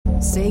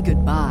Say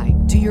goodbye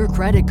to your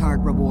credit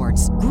card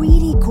rewards.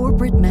 Greedy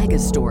corporate mega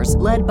stores,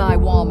 led by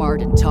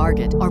Walmart and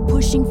Target, are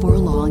pushing for a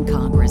law in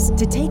Congress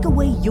to take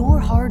away your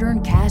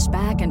hard-earned cash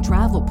back and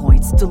travel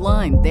points to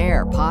line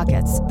their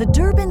pockets. The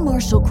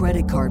Durbin-Marshall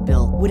credit card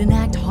bill would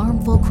enact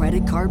harmful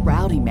credit card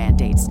routing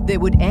mandates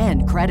that would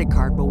end credit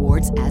card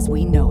rewards as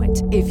we know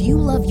it. If you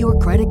love your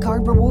credit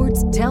card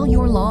rewards, tell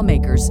your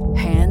lawmakers,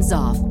 hands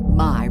off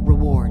my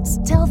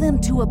rewards. Tell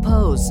them to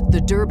oppose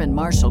the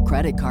Durbin-Marshall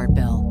credit card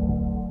bill.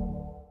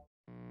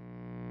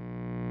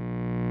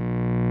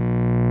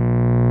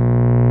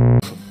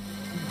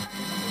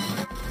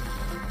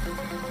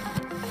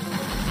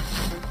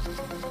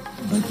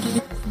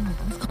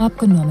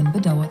 Abgenommen,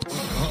 bedauert.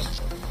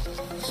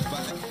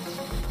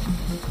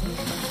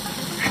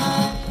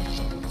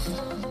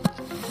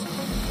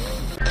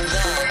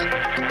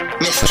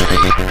 Mystery.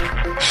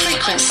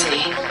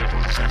 Frequency.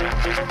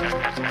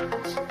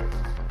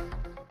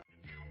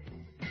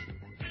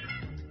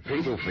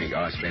 People think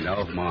I spend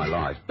half my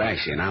life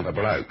bashing other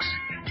blokes,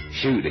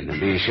 shooting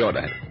and being shot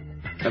at.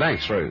 It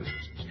ain't true.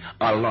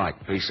 I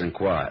like peace and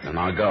quiet, and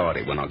I guard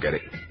it when I get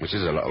it, which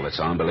is a lot of the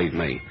time, believe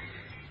me.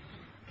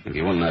 If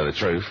you want to know the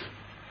truth,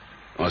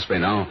 I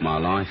spend half my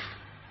life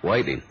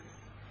waiting.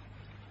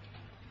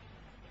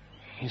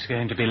 He's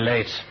going to be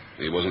late.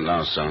 He wasn't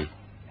last time.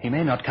 He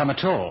may not come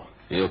at all.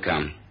 He'll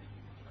come.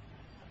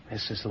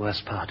 This is the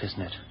worst part,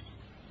 isn't it?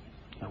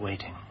 The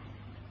waiting.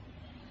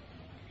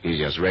 You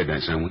just read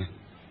that somewhere.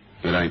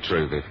 It ain't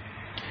true, Viv.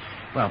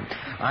 Well,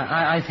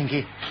 I think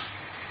he...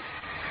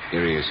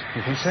 Here he is.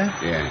 You think so?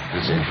 Yeah,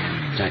 that's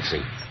it.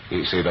 Taxi.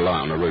 You can see the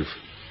light on the roof.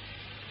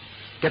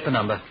 Get the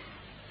number.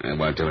 It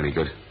won't do any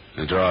good.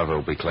 The driver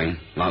will be clean,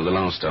 like the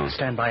last time.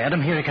 Stand by, Adam.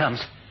 Here he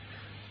comes.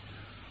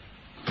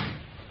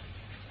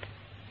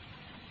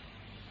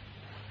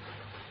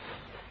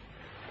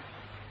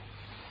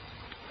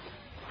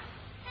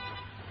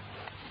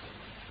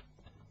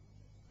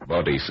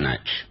 Body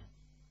snatch.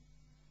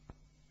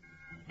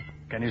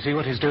 Can you see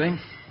what he's doing?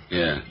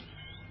 Yeah.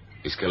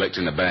 He's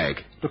collecting the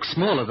bag. Looks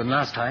smaller than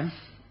last time.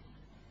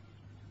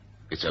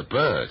 It's a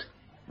bird.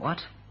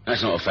 What?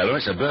 That's not a fellow,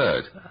 it's a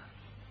bird.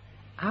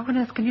 How on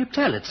earth can you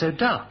tell? It's so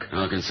dark.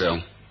 I can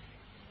tell.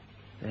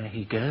 There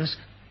he goes.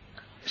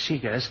 She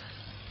goes.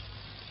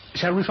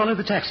 Shall we follow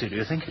the taxi, do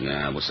you think?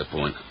 Nah, what's the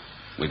point?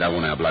 We don't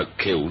want our bloke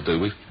killed, do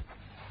we?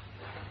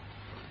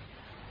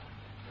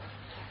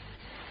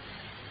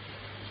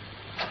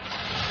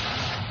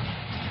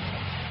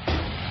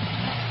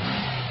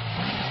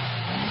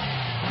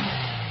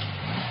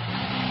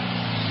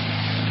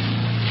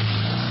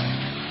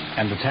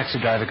 And the taxi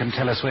driver can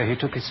tell us where he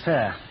took his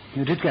fare.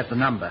 You did get the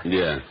number.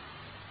 Yeah.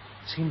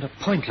 Seemed a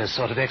pointless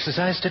sort of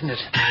exercise, didn't it?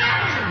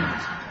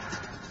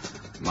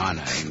 My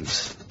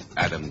name's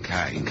Adam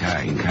Kane.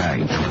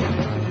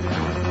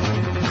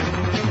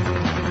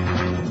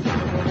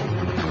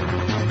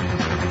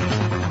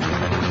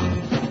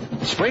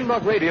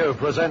 Springbok Radio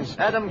presents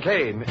Adam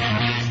Kane.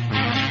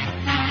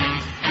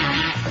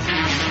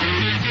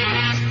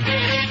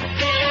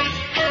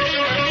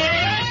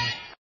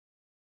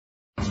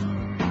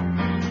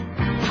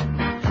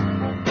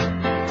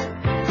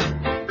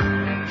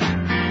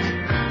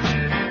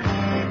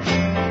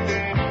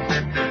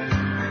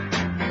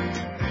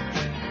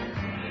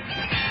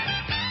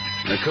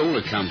 The call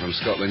had come from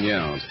Scotland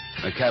Yard.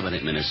 A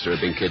cabinet minister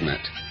had been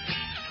kidnapped.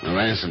 The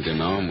ransom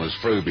demand was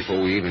through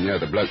before we even knew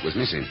the bloke was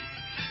missing.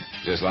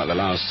 Just like the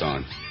last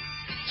time.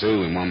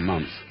 2 in 1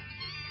 month.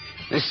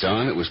 This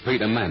time it was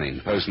Peter Manning,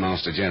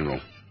 Postmaster General.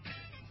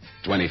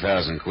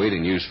 20,000 quid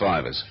in used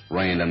fivers.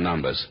 Random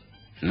numbers.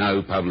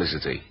 No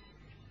publicity.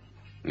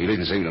 He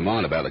didn't seem to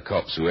mind about the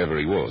cops, whoever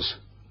he was.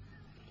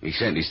 He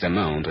sent his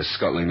demand to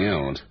Scotland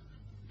Yard.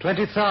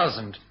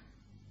 20,000.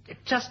 It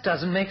just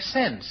doesn't make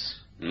sense.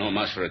 Not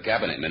much for a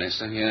cabinet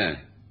minister, yeah.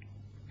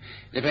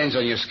 Depends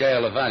on your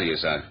scale of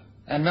values, though.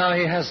 And now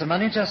he has the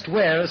money just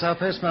where as our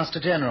Postmaster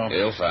General?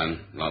 He'll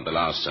phone, like the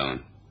last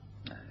time.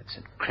 It's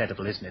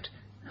incredible, isn't it?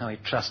 How he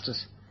trusts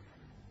us.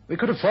 We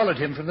could have followed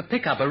him from the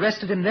pickup,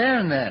 arrested him there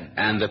and then.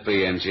 And the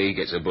PMG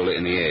gets a bullet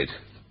in the head.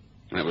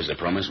 That was the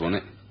promise,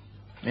 wasn't it?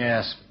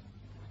 Yes.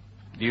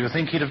 Do you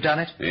think he'd have done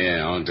it?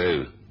 Yeah, I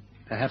do.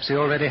 Perhaps he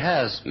already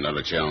has. Not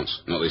a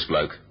chance. Not this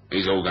bloke.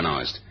 He's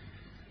organised.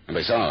 And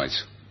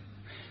besides,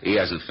 he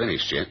hasn't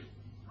finished yet.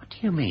 What do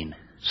you mean?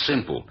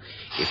 Simple.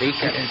 If he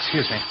can...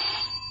 Excuse me.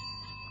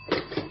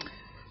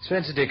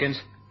 Spencer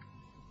Dickens.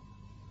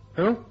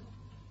 Who?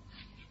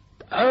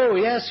 Oh,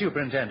 yes,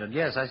 Superintendent.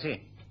 Yes, I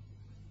see.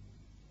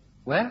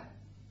 Where?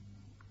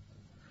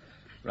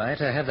 Right,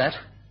 I have that.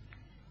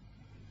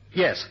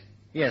 Yes,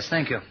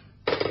 thank you.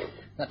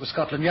 That was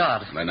Scotland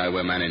Yard. They know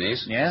where Manning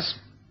is? Yes.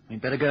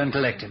 We'd better go and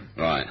collect him.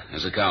 Right,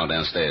 there's a car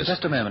downstairs.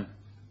 Just a moment.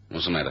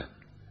 What's the matter?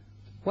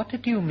 What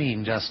did you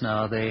mean just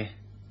now? They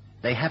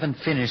haven't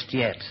finished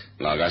yet.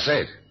 Like I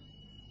said.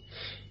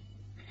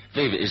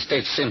 Viv, it's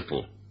dead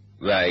simple.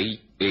 They,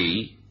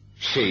 he,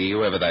 she,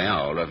 whoever they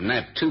are, have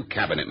nabbed 2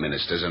 cabinet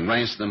ministers and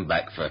ransomed them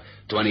back for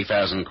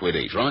 20,000 quid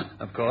each, right?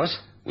 Of course.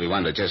 We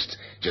wonder just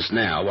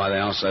now why they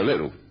are so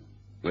little.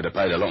 We'd have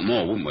paid a lot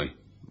more, wouldn't we?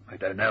 I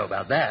don't know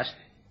about that.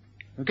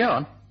 Go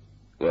on.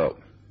 Well,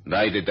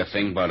 they did the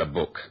thing by the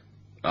book.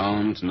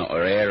 Armed, not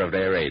a hair of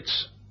their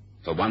heads.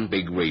 For one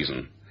big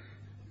reason.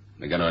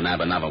 They're going to nab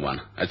another one.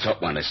 A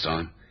top one this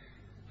time.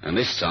 And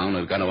this time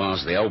they're going to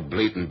ask the old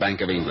bleating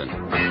Bank of England.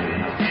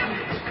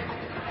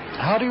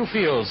 How do you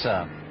feel,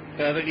 sir?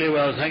 Perfectly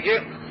well, thank you.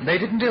 They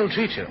didn't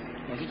ill-treat you?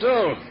 Not at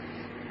all.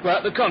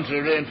 Quite the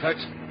contrary, in fact.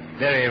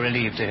 Very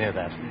relieved to hear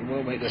that. It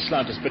won't make the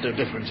slightest bit of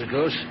difference, of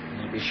course.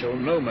 They'll be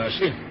shown no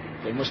mercy.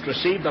 They must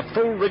receive the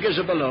full rigours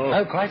of the law.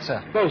 Oh, quite,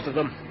 sir. Both of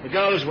them. The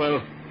girl as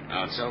well.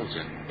 I told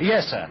you.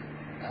 Yes, sir.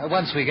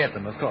 Once we get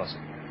them, of course.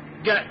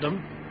 Get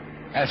them?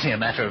 Only a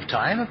matter of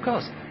time, of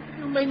course.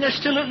 You mean they're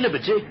still at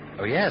liberty?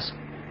 Oh, yes.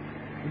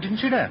 Didn't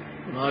you know?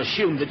 Well, I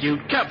assumed that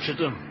you'd captured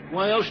them.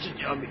 Why else did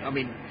you...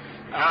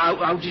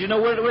 how did you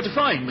know where to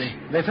find me?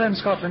 They phoned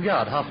Scotland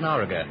Yard half an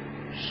hour ago.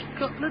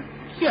 Scotland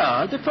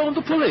Yard? They phoned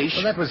the police?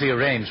 Well, that was the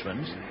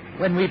arrangement.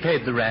 When we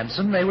paid the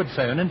ransom, they would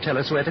phone and tell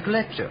us where to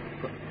collect you.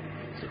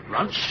 The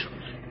ransom?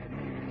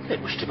 They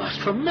must have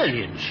asked for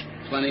millions.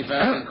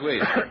 20,000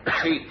 quid.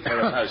 Cheap for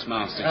a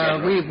postmaster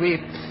general.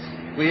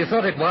 We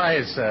thought it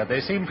wise, sir.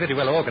 They seemed pretty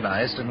well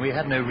organised, and we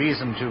had no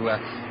reason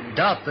to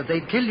doubt that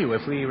they'd kill you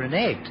if we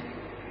reneged.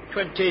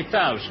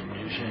 20,000,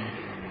 you say?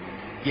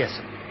 Yes,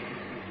 sir.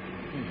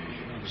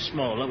 Rather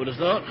small, I would have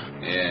thought.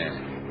 Yeah.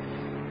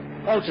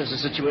 Alters the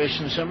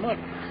situation somewhat.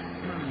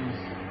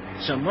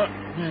 Somewhat,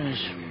 yes.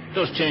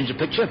 Does change the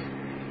picture.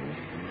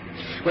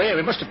 Well, yeah,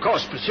 we must, of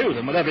course, pursue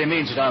them with every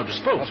means at our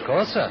disposal. Of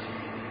course, sir.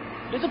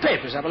 Did the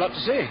papers have a lot to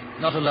say?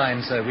 Not a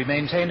line, sir. We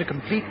maintained a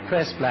complete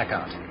press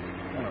blackout.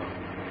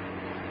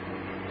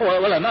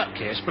 Oh, well, in that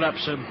case,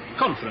 perhaps a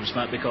conference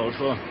might be called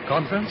for.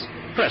 Conference?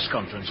 Press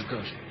conference, of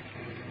course.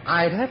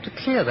 I'd have to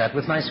clear that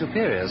with my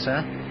superiors, sir.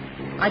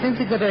 I don't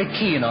think they're very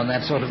keen on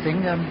that sort of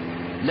thing.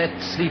 Let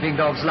sleeping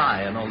dogs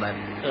lie and all that.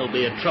 There'll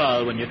be a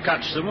trial when you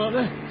catch them, won't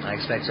there? I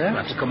expect so. You'll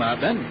have to come out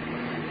then.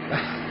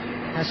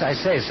 As I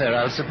say, sir,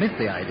 I'll submit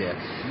the idea.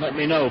 Let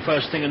me know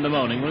first thing in the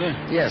morning, will you?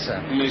 Yes,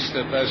 sir.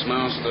 Mr.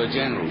 Postmaster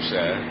General,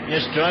 sir.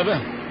 Yes, driver?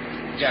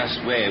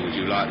 Just where would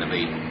you like to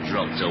be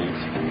dropped off?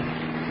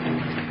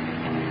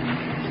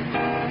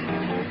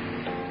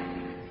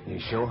 You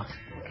sure?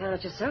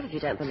 Count yourself if you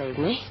don't believe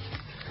me.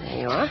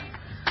 There you are.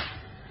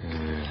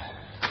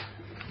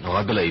 No,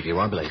 I believe you.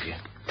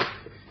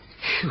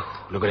 Phew,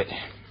 look at it.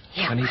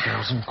 Yeah.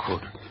 20,000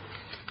 quid.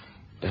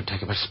 Don't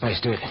take up much space,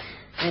 do it?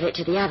 Add it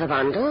to the other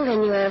bundle,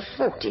 then you have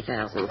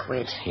 40,000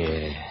 quid.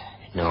 Yeah,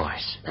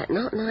 nice. But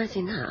not nice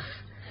enough.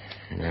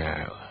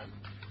 No.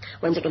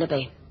 When's it going to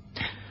be?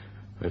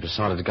 We've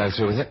decided to go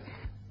through with it.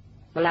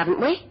 Well,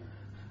 haven't we?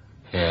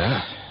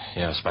 Yeah,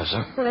 I suppose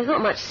so. Well, there's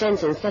not much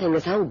sense in setting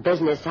this whole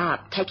business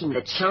up, taking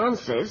the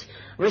chances,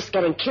 risk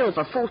getting killed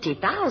for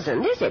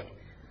 40,000, is it?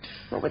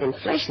 What with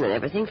inflation and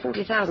everything,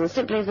 40,000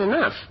 simply isn't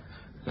enough.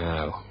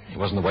 No, it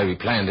wasn't the way we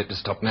planned it to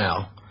stop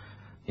now.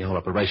 The whole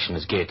operation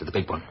is geared to the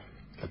big one.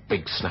 The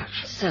big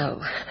snatch.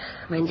 So,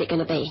 when's it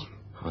going to be?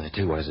 Well, there are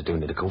two ways of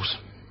doing it, of course.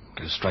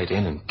 Go straight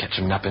in and catch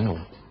them napping,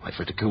 or wait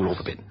for it to cool off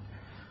a bit.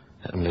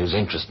 Let them lose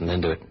interest and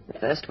then do it. The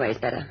first way's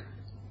better.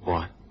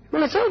 Why?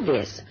 Well, it's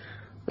obvious.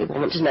 We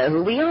want to know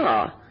who we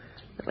are.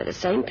 But we're the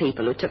same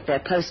people who took their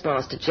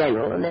Postmaster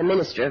General and their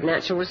Minister of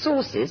Natural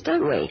Resources,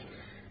 don't we?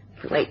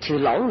 If we wait too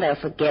long, they'll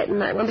forget,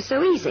 and that won't be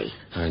so easy.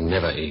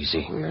 Never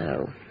easy.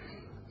 No.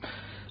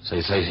 So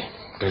you say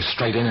go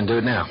straight in and do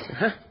it now?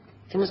 Uh-huh.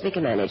 As soon as we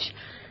can manage.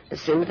 The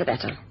sooner the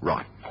better.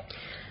 Right.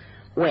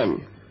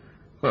 When?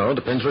 Well,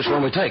 depends which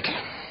one we take.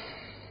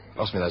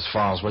 Pass me those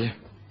files, will you?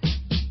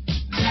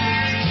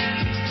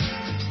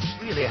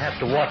 Really have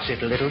to watch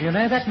it a little, you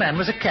know. That man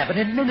was a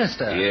cabinet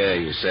minister. Yeah,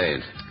 you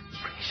said.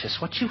 Gracious,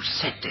 what you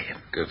said to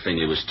him. Good thing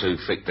you was too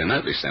thick to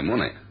notice them,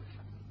 wasn't it?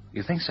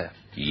 You think so?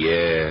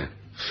 Yeah.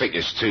 Thick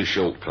as two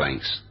short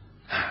planks.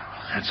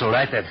 That's all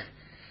right, then.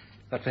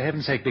 But for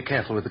heaven's sake, be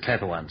careful with the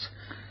clever ones.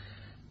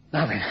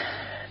 Now then,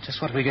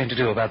 just what are we going to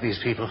do about these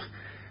people?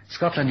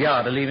 Scotland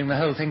Yard are leaving the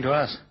whole thing to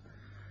us.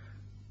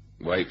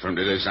 Wait for them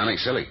to do something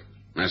silly.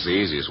 That's the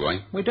easiest way.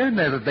 We don't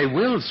know that they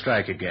will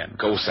strike again. Of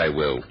course they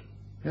will.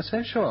 You're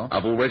so sure?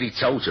 I've already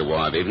told you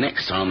why, Viv.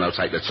 Next time they'll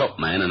take the top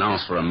man and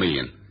ask for $1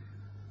 million.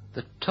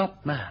 The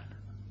top man?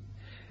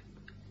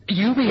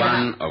 You mean...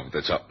 One of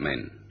the top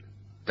men.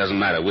 Doesn't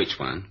matter which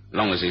one,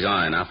 long as he's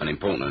high enough and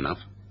important enough.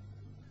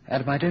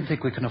 Adam, I don't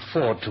think we can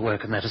afford to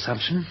work on that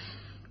assumption.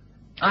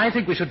 I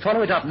think we should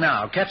follow it up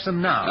now, catch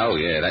them now. Oh,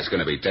 yeah, that's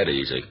going to be dead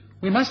easy.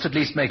 We must at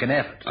least make an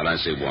effort. I don't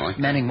see why.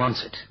 Manning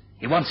wants it.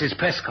 He wants his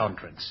press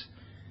conference.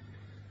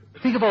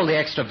 Think of all the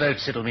extra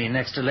votes it'll mean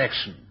next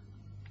election.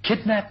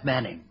 Kidnap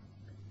Manning,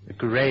 the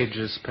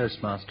courageous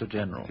Postmaster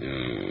General.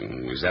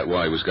 Is that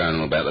why he was going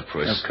on about the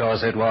press? Of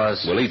course it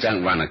was. Well, he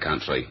don't run a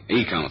country.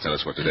 He can't tell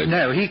us what to do.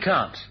 No, he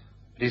can't.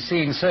 He's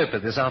seeing Soper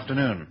this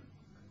afternoon.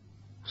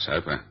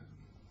 Soper?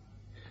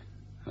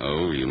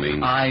 Oh, you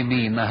mean... I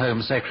mean the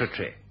Home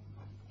Secretary.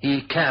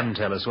 He can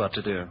tell us what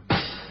to do.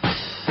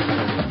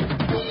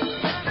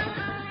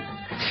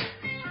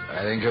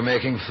 I think you're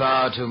making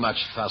far too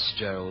much fuss,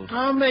 Gerald.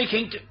 I'm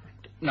making...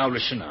 Now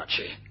listen,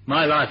 Archie.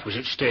 My life was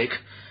at stake.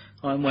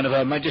 I'm one of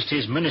Her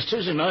Majesty's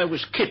ministers, and I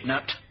was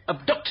kidnapped,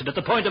 abducted at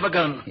the point of a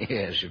gun.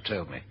 Yes, you've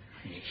told me.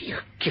 You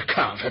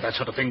can't let that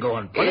sort of thing go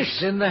unpunished.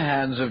 It's in the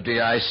hands of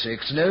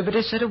DI6.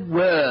 Nobody said a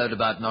word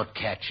about not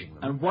catching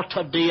them. And what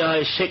are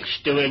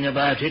DI6 doing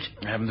about it?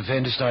 I haven't the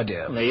faintest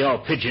idea. They're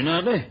your pigeon,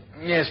 aren't they?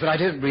 Yes, but I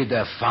don't read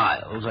their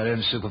files. I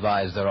don't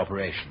supervise their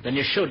operation. Then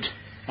you should.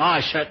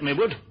 I certainly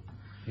would.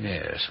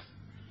 Yes.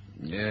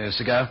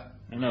 Cigar?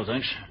 No,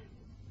 thanks.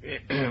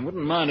 Wouldn't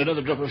mind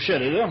another drop of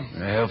sherry,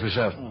 though. Help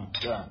yourself. Oh,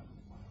 God.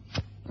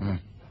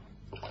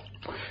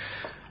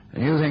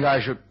 And you think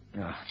I should...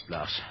 Oh,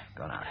 glass.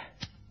 Gone out.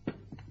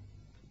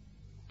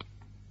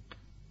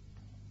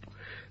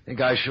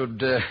 Think I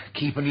should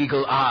keep an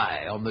eagle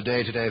eye on the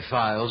day-to-day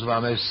files of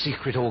our most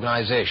secret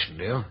organization,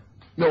 do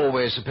you?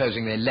 Always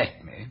supposing they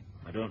let me.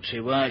 I don't see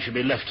why it should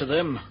be left to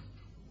them.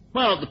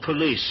 Why not the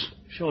police?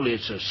 Surely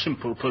it's a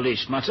simple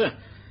police matter.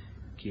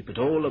 Keep it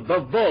all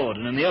above board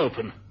and in the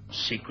open.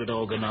 Secret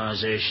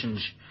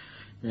organizations.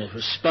 They're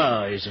for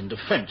spies and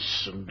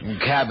defense and...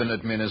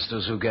 Cabinet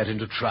ministers who get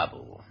into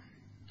trouble.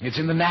 It's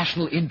in the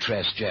national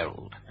interest,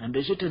 Gerald. And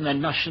is it in their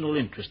national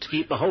interest to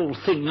keep the whole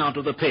thing out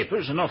of the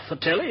papers and off the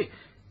telly?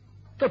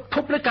 The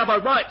public have a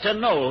right to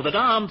know that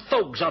armed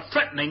thugs are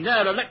threatening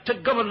their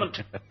elected government.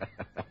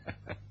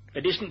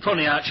 It isn't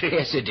funny, Archie.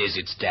 Yes, it is.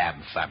 It's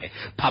damn funny.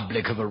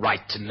 Public have a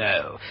right to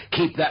know.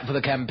 Keep that for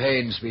the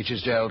campaign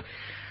speeches, Gerald.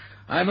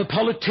 I'm a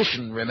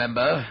politician,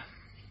 remember.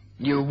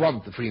 You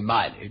want the free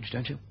mileage,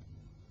 don't you?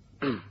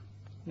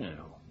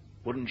 No,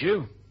 wouldn't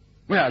you?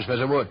 Well, I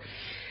suppose I would.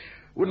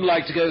 Wouldn't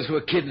like to go through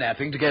a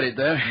kidnapping to get it,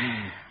 though.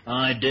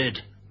 I did.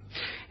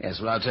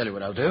 Yes, well, I'll tell you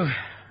what I'll do.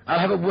 I'll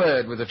have a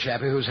word with the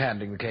chappie who's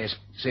handling the case.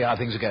 See how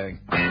things are going.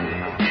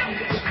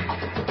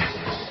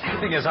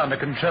 Everything is under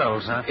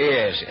control, sir.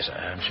 Yes,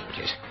 I'm sure it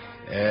is.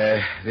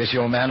 This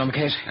your man on the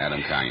case?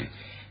 Adam Kane.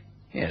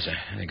 Yes,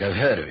 I think I've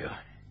heard of you.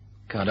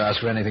 Can't ask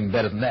for anything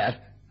better than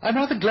that. I'm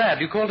rather glad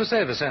you called us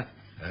over, sir.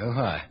 Oh,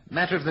 why?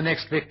 Matter of the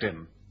next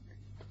victim.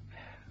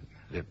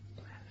 The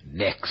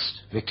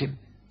next victim?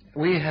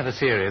 We have a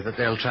theory that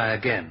they'll try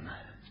again.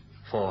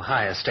 For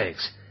higher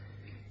stakes.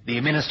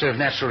 The Minister of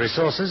Natural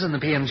Resources and the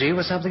PMG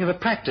were something of a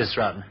practice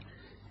run.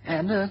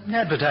 And an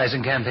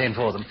advertising campaign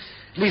for them.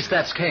 At least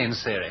that's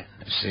Kane's theory.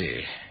 I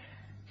see.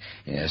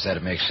 Yes,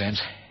 that'd make sense.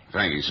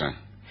 Thank you, sir.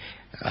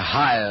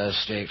 Higher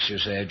stakes, you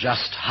say.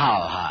 Just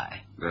how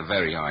high? The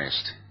very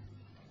highest.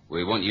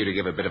 We want you to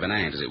give a bit of an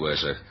hand, as it were,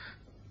 sir.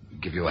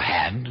 Give you a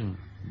hand?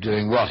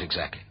 Doing what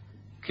exactly?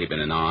 Keeping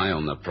an eye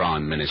on the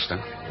Prime Minister.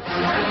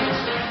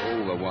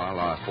 All the while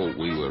I thought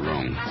we were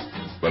wrong.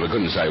 But I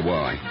couldn't say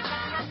why.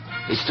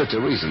 It stood to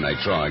reason they'd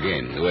try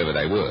again, whoever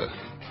they were.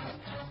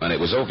 And it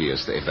was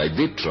obvious that if they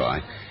did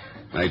try,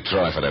 they'd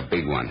try for the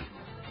big one.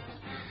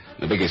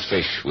 The biggest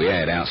fish we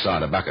had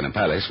outside of Buckingham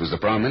Palace was the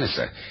Prime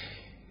Minister.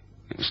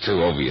 It was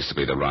too obvious to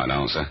be the right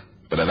answer.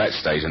 But at that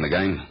stage in the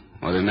game,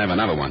 I didn't have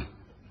another one.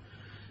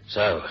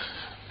 So,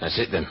 that's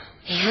it then?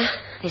 Yeah,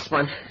 this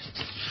one.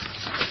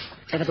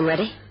 Everything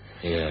ready?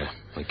 Yeah,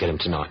 we'll get him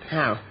tonight.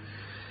 How?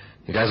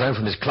 He goes home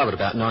from his club at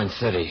about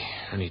 9:30,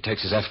 and he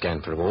takes his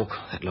Afghan for a walk.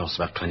 That lasts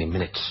about 20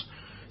 minutes.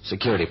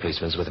 Security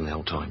policeman's with him the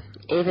whole time.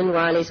 Even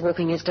while he's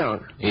walking his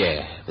dog?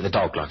 Yeah, but the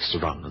dog likes to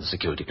run, and the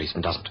security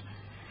policeman doesn't.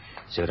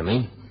 See what I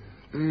mean?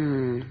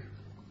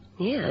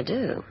 Yeah, I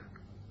do.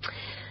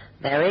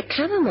 Very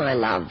clever, my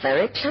love,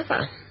 very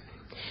clever.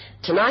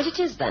 Tonight it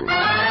is, then.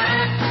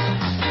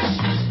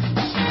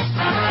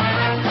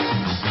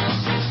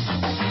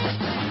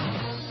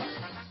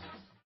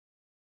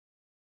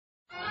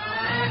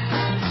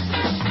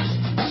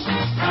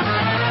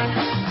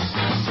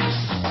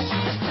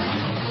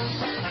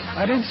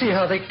 I don't see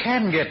how they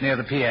can get near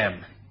the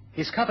PM.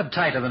 He's covered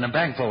tighter than a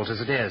bank vault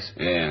as it is.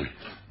 Yeah,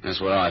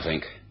 that's what I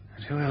think.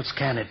 And who else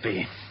can it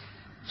be?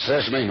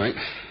 Search me, mate.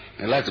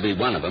 It'll have to be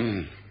one of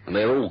them. And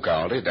they're all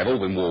guarded. They've all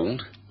been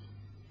warned.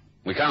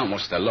 We can't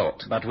watch the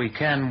lot. But we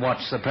can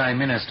watch the Prime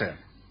Minister.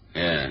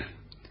 Yeah.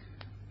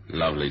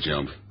 Lovely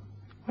job.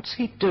 What's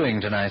he doing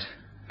tonight?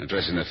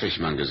 Addressing the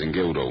fishmongers in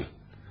Guildhall.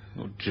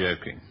 You're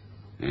joking.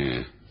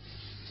 Yeah.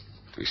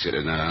 He's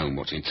sitting at home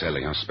watching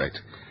telly, I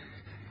suspect.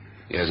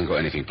 He hasn't got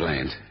anything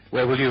planned.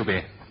 Where will you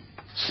be?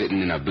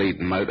 Sitting in a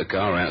bleeding motor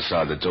car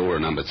outside the door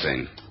of number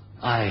 10.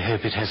 I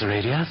hope it has a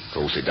radio. Of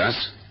course it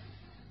does.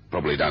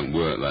 Probably don't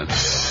work, though.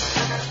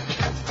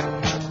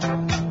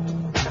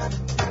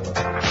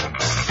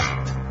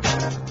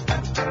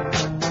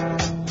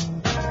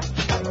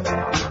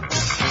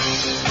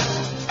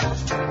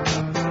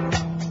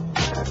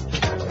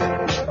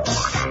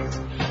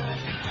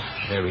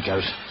 There he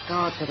goes.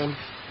 Guards with him.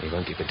 He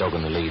won't keep the dog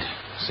on the lead.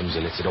 As soon as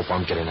he lets it off,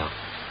 I'm getting out.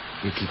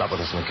 You keep up with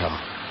us in the car.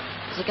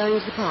 Is he going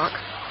into the park?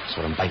 That's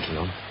what I'm banking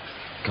on.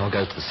 Car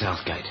goes to the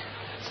south gate.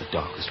 It's the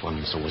darkest one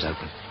that's always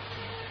open.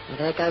 Well,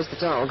 there goes the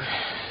dog.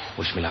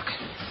 Wish me luck.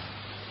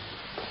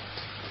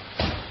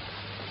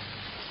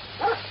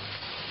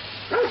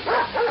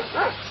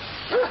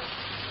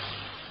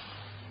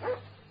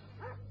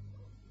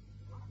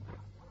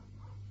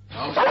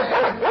 Come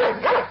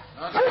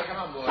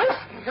on, boy.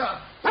 Come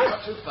on.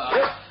 Not too far.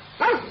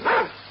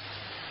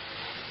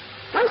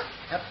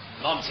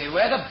 Monty,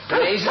 where the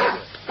blazes...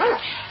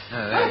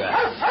 Oh, there you are.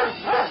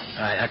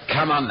 Right, now,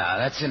 come on now.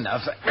 That's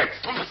enough.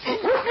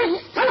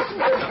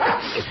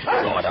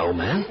 Right, old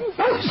man.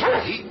 This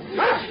way.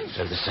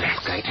 Through the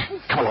south gate.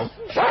 Come on.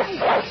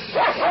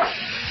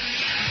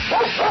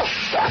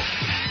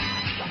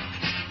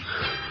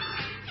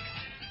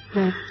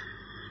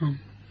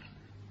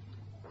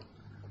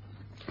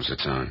 What's the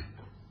time?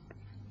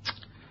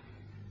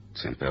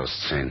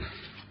 10:10.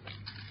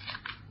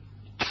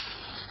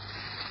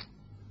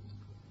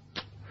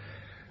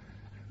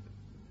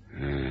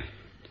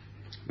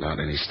 Light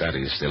in his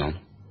study is still on.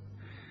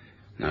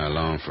 No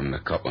alarm from the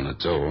cop on the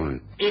door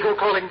and... Eagle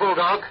calling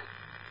Bulldog.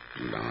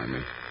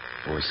 Blimey.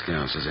 Boy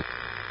Scouts, is it?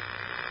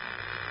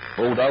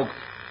 Bulldog?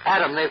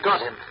 Adam, they've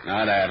got him.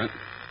 No, they haven't.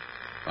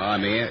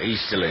 I'm here. He's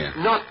still here.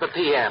 Not the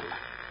PM.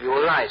 You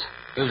were right.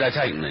 Who've they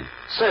taken then?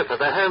 Soper,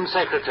 the Home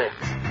Secretary.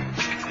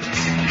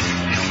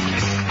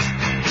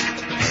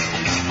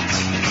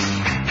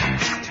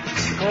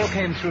 The call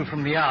came through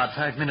from the yard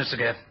 5 minutes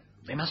ago.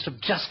 They must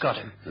have just got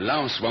him. The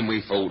last one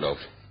we thought of.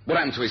 What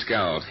happened to his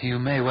guard? You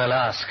may well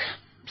ask.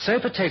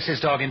 Soper takes his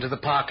dog into the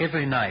park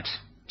every night.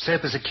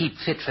 Soper's a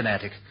keep-fit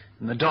fanatic,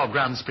 and the dog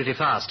runs pretty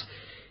fast.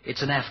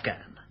 It's an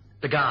Afghan.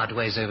 The guard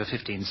weighs over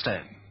 15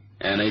 stone.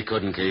 And he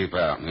couldn't keep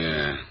up,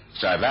 yeah.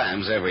 So if that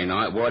happens every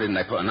night, why didn't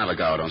they put another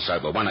guard on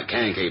Soper, one that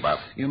can keep up?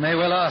 You may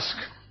well ask.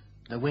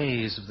 The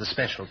ways of the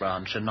special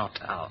branch are not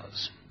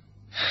ours.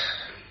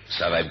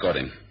 So they've got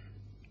him.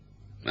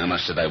 How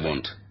much do they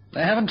want?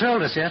 They haven't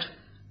told us yet.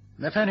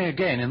 They're phoning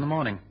again in the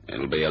morning.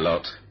 It'll be a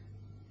lot.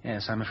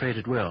 Yes, I'm afraid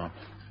it will.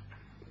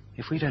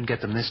 If we don't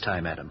get them this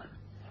time, Adam,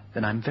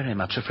 then I'm very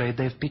much afraid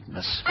they've beaten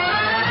us.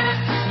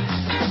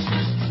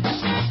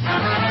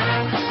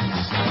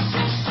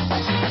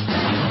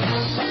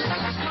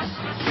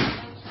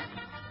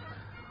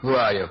 Who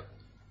are you?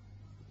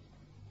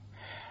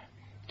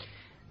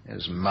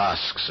 Those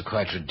masks are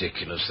quite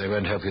ridiculous. They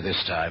won't help you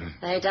this time.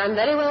 They've done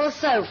very well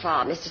so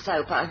far, Mr.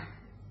 Soper.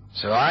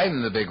 So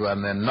I'm the big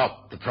one then,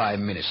 not the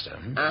Prime Minister.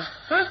 Hmm?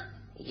 Uh-huh.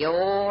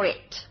 You're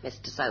it,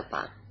 Mr.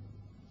 Soper.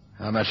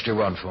 How much do you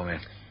want for me?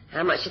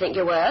 How much do you think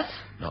you're worth?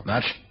 Not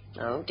much.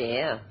 Oh,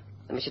 dear.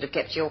 Then we should have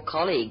kept your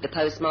colleague, the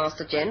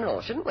Postmaster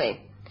General, shouldn't we?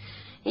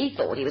 He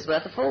thought he was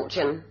worth a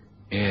fortune.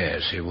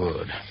 Yes, he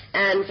would.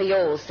 And for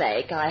your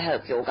sake, I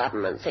hope your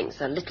government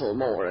thinks a little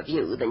more of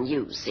you than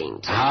you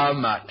seem to. How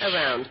much?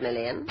 Around £1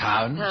 million.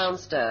 Pounds?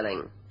 Pounds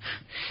sterling.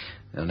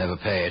 They'll never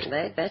pay it.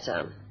 They'd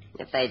better.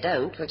 If they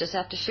don't, we'll just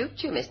have to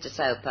shoot you, Mr.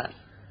 Soper.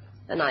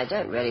 And I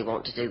don't really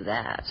want to do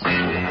that.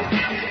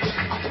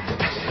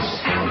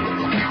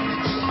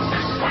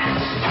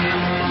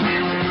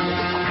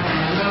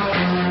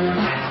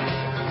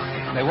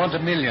 They want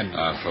 $1 million.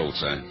 I thought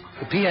so.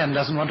 The PM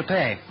doesn't want to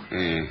pay.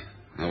 Yeah.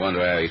 I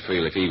wonder how he'd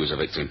feel if he was a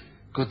victim.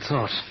 Good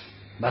thought.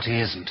 But he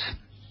isn't.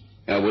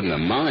 I wouldn't have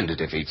minded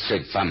if he'd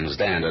said thumbs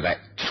down to that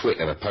twit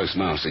of a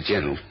Postmaster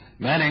General.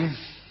 Manning?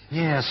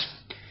 Yes.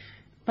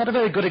 Not a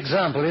very good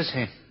example, is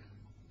he?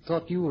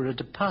 Thought you were a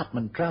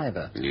department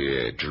driver.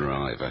 Yeah,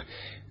 driver.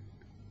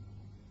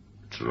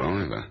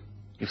 Driver?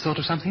 You've thought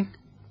of something?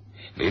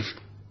 Viv,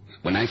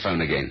 when they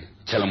phone again,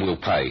 tell them we'll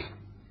pay.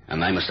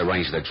 And they must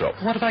arrange the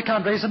drop. What if I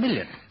can't raise $1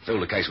 million? Fill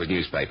the case with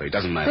newspaper. It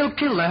doesn't matter. They'll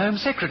kill the Home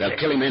Secretary. They'll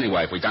kill him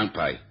anyway if we don't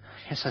pay.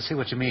 Yes, I see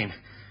what you mean.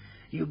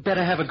 You'd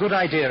better have a good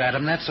idea,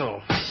 Adam, that's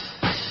all. This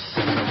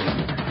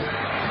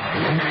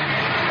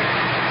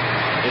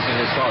is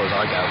as far as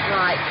I go.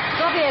 Right.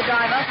 Stop here,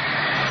 driver.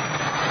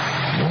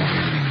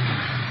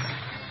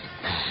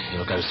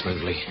 It'll go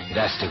smoothly. It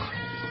has to.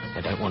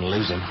 They don't want to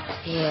lose him.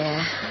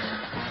 Yeah.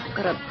 I've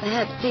got a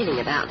bad feeling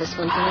about this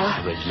one,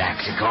 fella.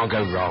 Relax. It can't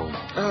go wrong.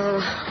 Oh,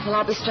 well,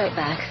 I'll be straight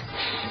back.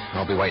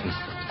 I'll be waiting.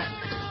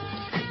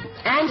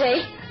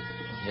 Andy,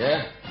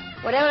 Yeah?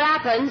 whatever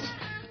happens,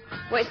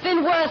 well, it's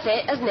been worth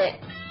it, hasn't it?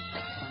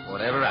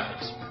 Whatever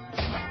happens.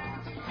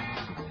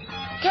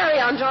 Carry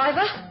on,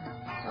 driver.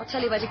 I'll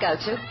tell you where to go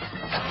to.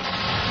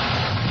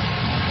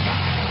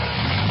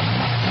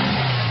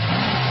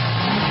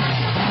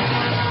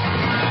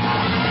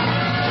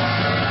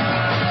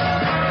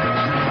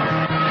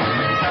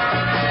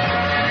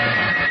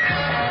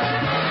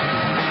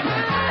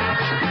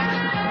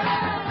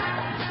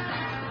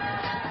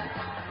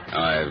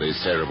 I have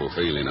this terrible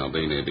feeling I've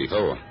been here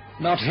before.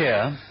 Not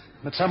here,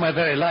 but somewhere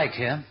very like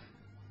here.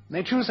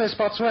 They choose their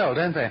spots well,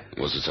 don't they?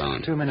 What's the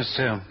time? 2 minutes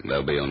to.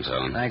 They'll be on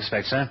time. I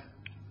expect so.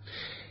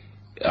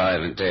 I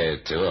haven't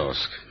dared to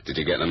ask. Did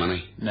you get the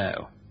money?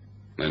 No.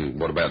 Then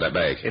what about that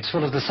bag? It's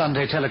full of the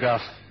Sunday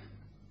Telegraph.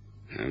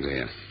 Oh,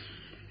 dear.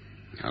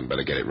 I'd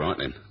better get it right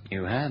then.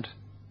 You had.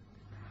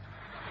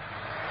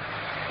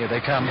 Here they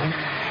come.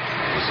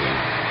 What's the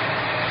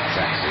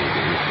taxi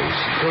again, of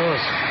course. Of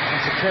course.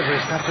 That's the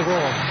cleverest act of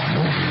all.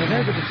 They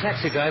know that the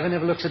taxi driver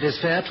never looks at his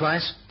fare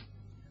twice.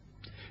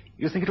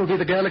 You think it'll be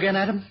the girl again,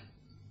 Adam?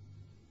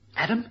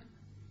 Adam?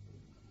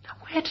 Now,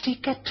 where did he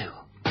get to?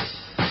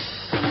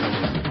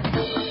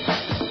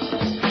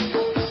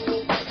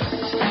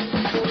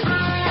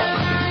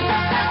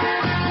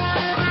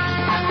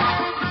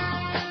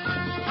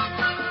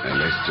 And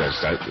let's just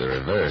just hope the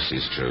reverse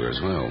is true as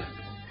well.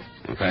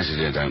 The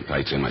passenger don't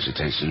pay too much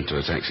attention to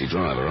a taxi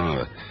driver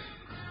either.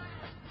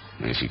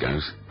 There she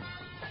goes.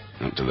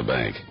 Up to the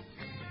bag.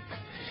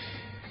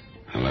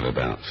 I'll have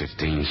about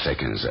 15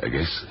 seconds, I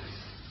guess.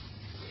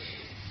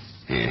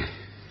 Yeah,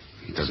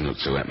 he doesn't look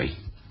too happy.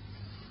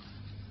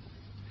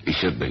 He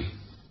should be.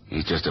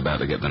 He's just about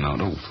to get the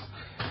knot off.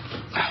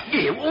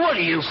 Yeah, what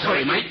are you...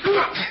 Sorry, mate.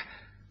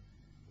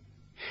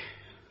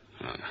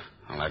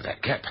 I'll have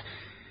that cap.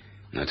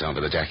 No time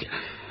for the jacket.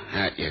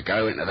 Out you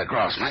go into the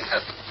grass, mate.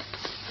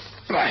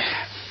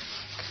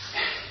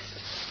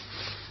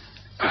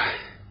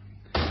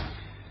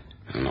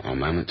 Not a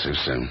moment too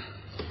soon.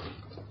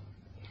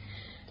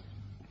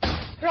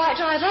 Right,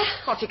 driver,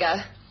 off you go.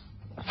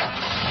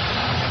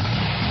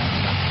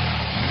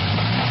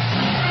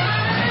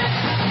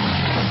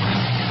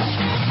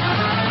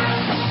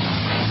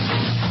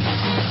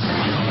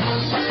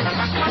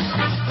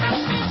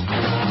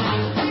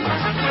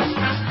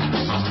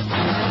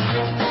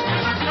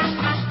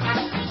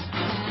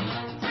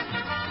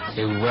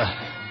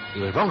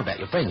 You were wrong about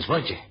your friends,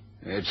 weren't you?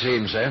 It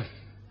seems so.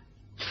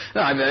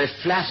 I'm very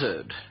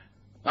flattered.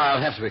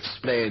 I'll have to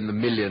explain the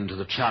million to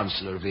the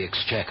Chancellor of the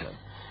Exchequer.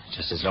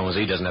 Just as long as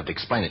he doesn't have to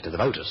explain it to the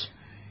voters.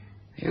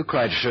 You're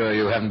quite sure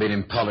you haven't been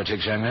in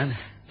politics, young man?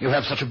 You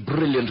have such a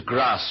brilliant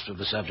grasp of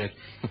the subject.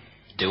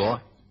 Do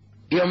I?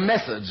 Your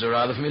methods are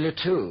rather familiar,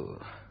 too,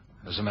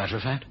 as a matter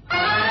of fact.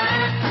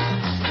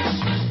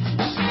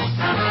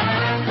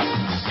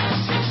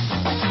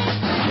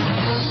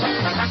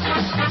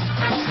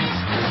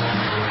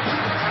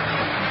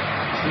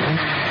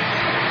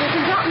 You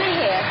can drop me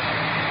here.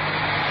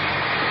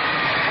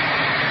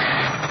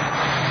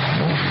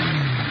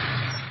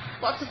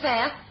 What's the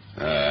fare?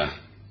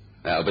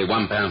 That'll be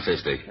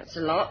 £1.50. That's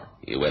a lot.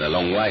 You went a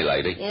long way,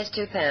 lady. Here's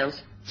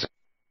 £2.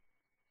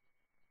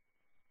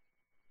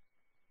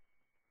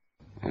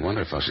 I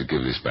wonder if I should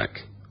give this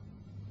back.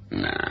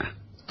 Nah.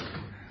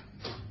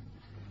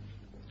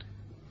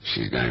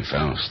 She's going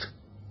fast.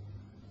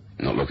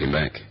 Not looking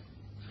back.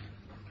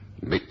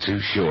 A bit too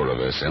sure of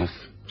herself.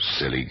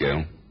 Silly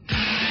girl.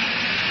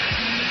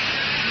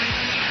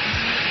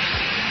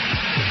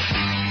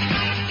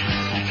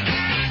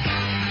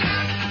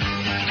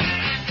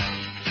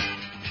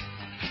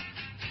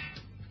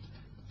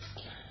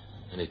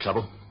 Any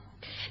trouble?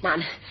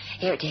 None.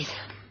 Here it is.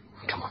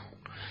 Come on.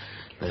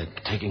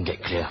 Take and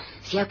get clear.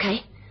 Is he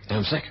okay?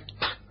 I'm sick.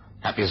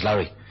 Happy as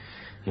Larry.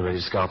 You ready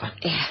to scarper?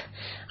 Yeah.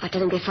 I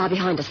don't think they're far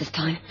behind us this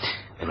time.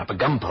 They're up a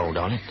gun pole,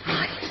 darling.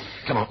 Right.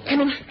 Come on.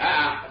 Come in.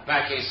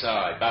 Back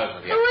inside, both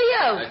of you. Who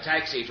are you? A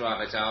taxi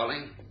driver,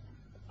 darling.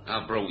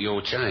 I brought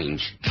your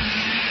change.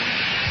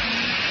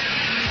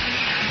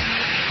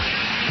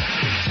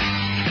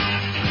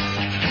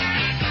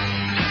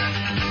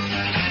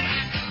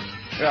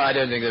 I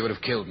don't think they would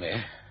have killed me.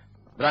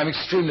 But I'm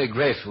extremely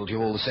grateful to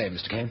you all the same,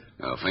 Mr. Kane.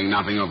 I'll think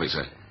nothing of it,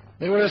 sir.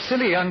 They were a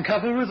silly young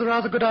couple with a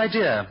rather good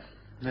idea.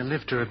 They'll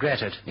live to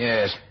regret it.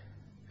 Yes.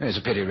 It's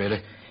a pity,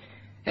 really.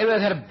 They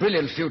both had a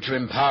brilliant future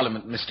in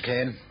Parliament, Mr.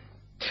 Kane.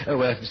 Oh,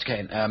 Mr.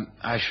 Kane,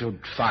 I should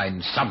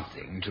find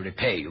something to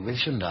repay you with,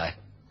 shouldn't I?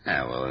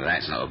 Oh, well,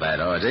 that's not a bad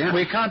idea.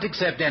 We can't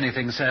accept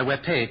anything, sir. We're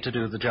paid to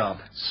do the job.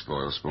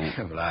 Spoil sport.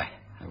 Well, I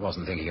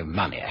wasn't thinking of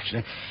money,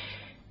 actually.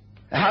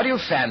 How do you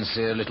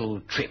fancy a little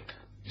trip,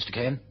 Mr.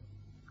 Kane?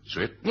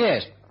 Trip?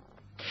 Yes.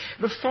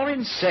 The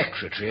Foreign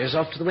Secretary is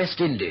off to the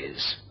West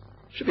Indies.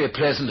 Should be a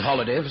pleasant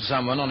holiday for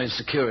someone on his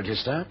security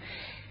staff.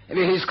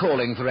 Maybe he's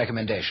calling for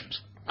recommendations.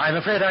 I'm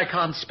afraid I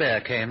can't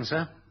spare Kane,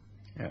 sir.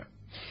 Oh.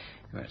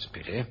 That's a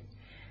pity.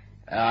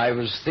 I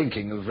was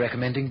thinking of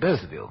recommending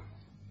both of you.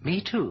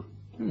 Me too.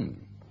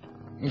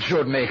 It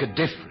should make a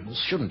difference,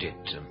 shouldn't it,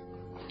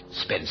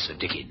 Spencer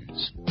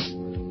Dickens?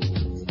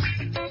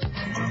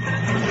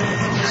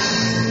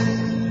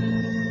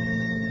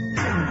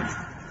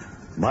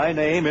 My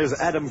Name is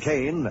Adam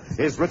Kane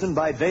is written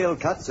by Dale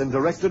Cutts and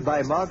directed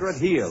by Margaret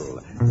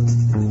Heel.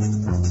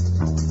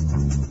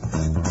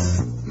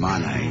 My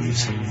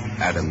name's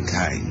Adam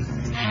Kane.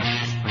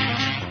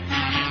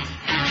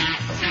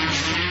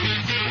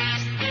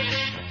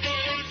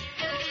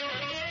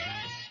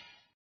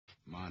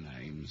 My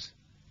name's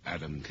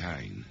Adam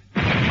Kane.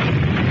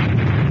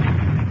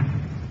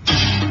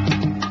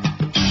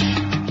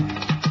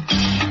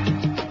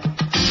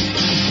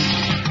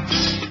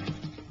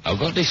 I've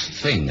got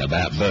this thing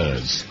about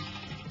birds.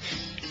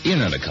 You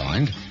know the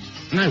kind.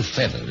 No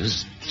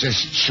feathers,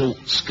 just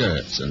short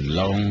skirts and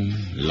long,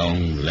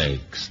 long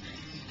legs.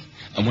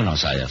 And when I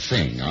say a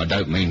thing, I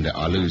don't mean that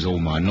I lose all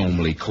my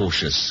normally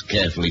cautious,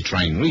 carefully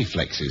trained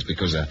reflexes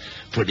because a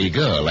pretty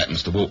girl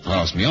happens to walk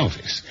past my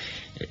office.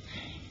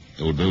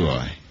 Or do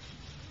I?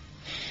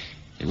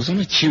 It was on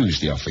a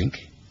Tuesday, I think.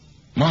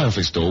 My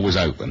office door was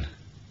open,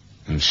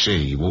 and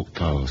she walked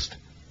past.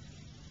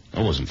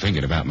 I wasn't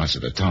thinking about much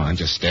at the time,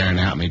 just staring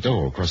out my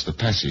door across the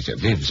passage at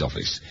Viv's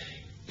office.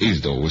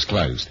 His door was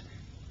closed.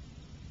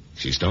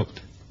 She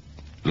stopped,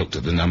 looked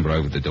at the number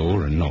over the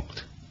door, and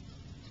knocked.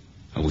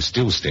 I was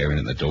still staring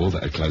at the door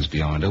that had closed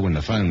behind her when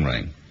the phone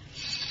rang.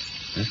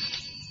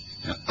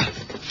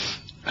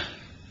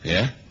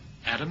 Yeah?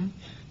 Adam?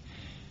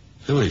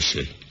 Who is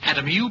she?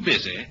 Adam, are you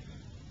busy?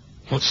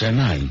 What's her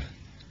name?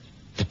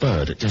 The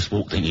bird that just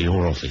walked into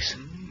your office.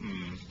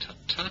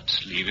 Tut,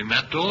 leaving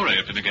that door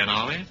open again,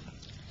 are we?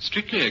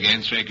 Strictly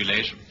against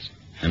regulations.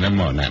 And never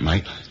mind that,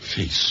 mate.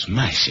 She's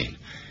smashing.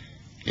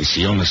 Is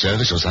she on the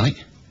service or something?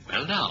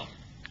 Well, now,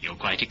 you're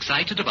quite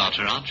excited about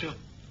her, aren't you?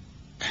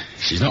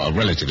 She's not a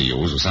relative of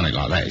yours or something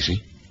like that, is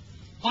she?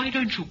 Why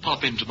don't you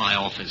pop into my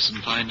office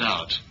and find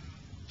out?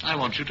 I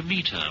want you to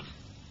meet her.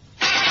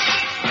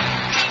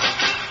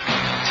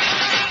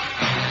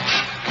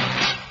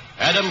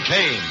 Adam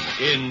Kane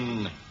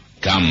in...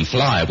 Come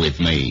fly with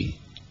me.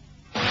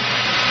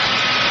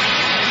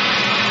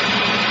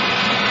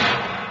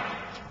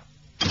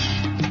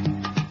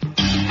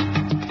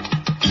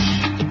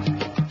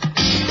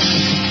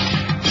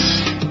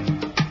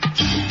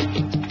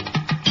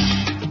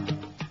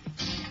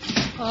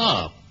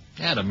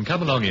 Adam,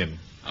 come along in.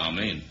 I'm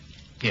in.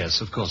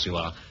 Yes, of course you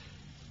are.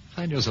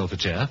 Find yourself a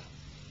chair.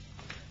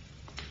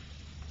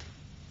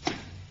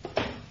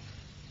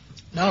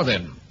 Now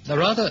then, a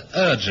rather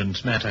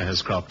urgent matter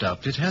has cropped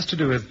up. It has to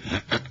do with...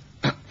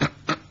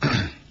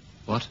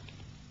 What?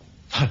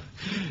 Oh,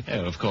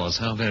 of course,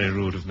 how very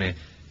rude of me.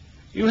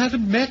 You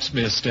haven't met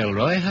Miss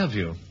Delroy, have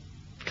you?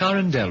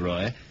 Karen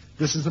Delroy.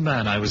 This is the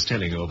man I was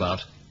telling you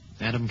about.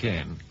 Adam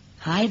Kane.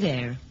 Hi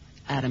there,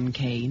 Adam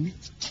Kane.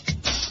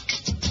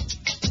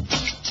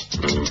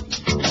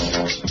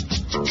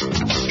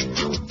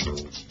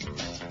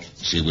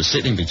 She was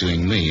sitting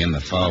between me and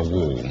the far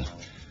wall.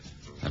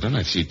 I don't know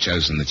if she'd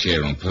chosen the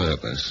chair on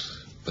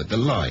purpose, but the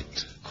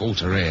light caught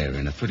her hair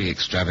in a pretty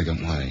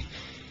extravagant way.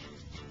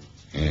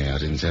 Yeah, I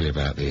didn't tell you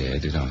about the hair,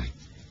 did I?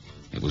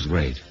 It was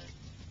red.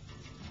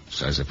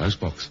 So's the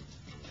postbox.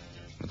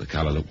 But the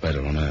colour looked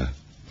better on her.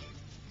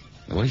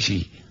 The way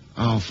she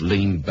half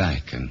leaned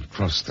back and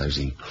crossed those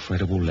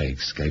incredible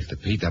legs gave the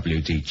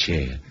PWD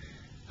chair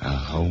a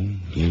whole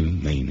new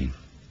meaning.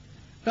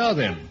 Now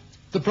then,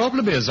 the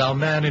problem is our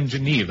man in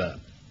Geneva.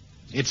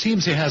 It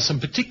seems he has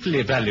some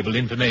particularly valuable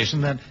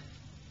information that...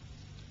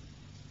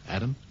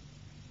 Adam?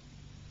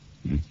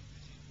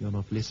 You're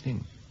not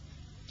listening.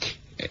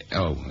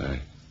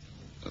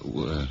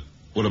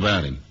 What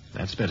about him?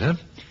 That's better.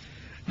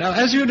 Now,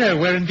 as you know,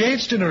 we're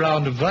engaged in a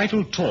round of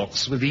vital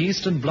talks with the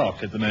Eastern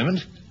Bloc at the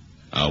moment.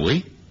 Are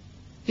we?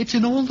 It's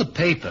in all the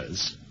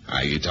papers.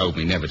 You told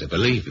me never to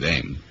believe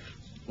them.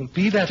 Well,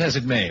 be that as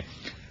it may,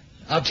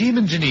 our team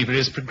in Geneva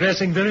is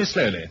progressing very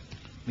slowly.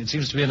 It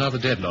seems to be another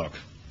deadlock.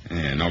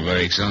 Yeah, not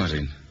very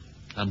exciting.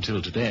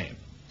 Until today.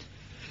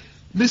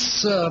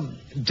 Miss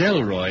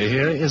Delroy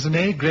here is an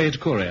A-grade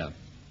courier.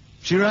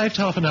 She arrived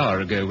half an hour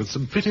ago with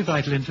some pretty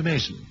vital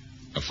information.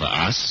 For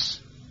us?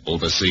 Or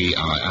the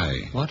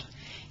CIA? What?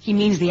 He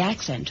means the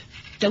accent,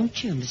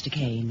 don't you, Mr.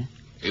 Kane?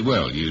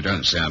 Well, you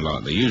don't sound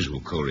like the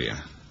usual courier.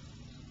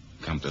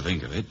 Come to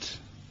think of it,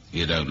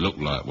 you don't look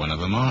like one of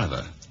them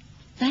either.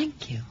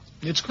 Thank you.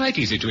 It's quite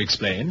easy to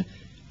explain.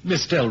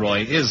 Miss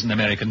Delroy is an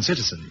American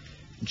citizen.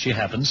 She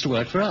happens to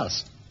work for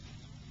us.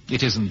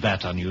 It isn't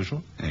that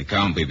unusual. It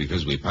can't be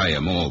because we pay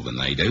her more than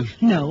they do.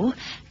 No.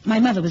 My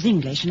mother was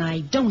English, and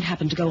I don't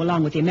happen to go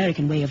along with the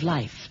American way of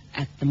life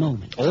at the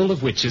moment. All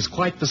of which is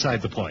quite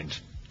beside the point.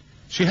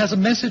 She has a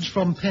message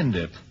from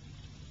Pendip.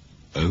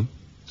 Who?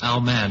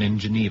 Our man in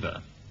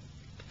Geneva.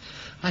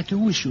 I do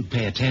wish you'd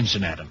pay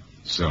attention, Adam.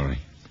 Sorry.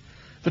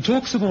 The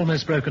talks have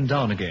almost broken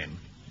down again,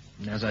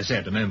 as I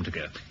said a moment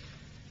ago.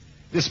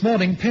 This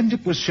morning,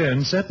 Pendip was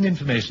shown certain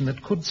information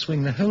that could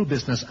swing the whole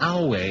business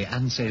our way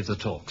and save the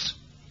talks.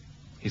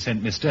 He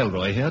sent Miss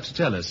Delroy here to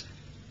tell us.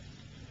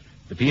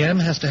 The PM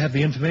has to have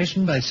the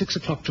information by 6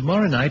 o'clock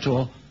tomorrow night,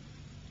 or...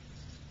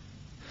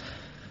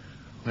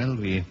 Well,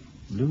 we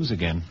lose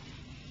again.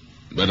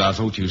 But I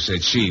thought you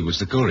said she was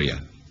the courier.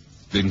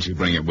 Didn't you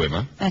bring it with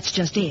her? That's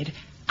just it.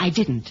 I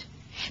didn't.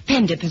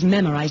 Pendip has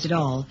memorized it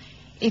all.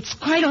 It's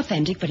quite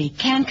authentic, but he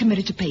can't commit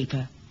it to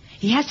paper.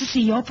 He has to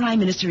see your Prime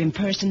Minister in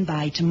person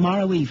by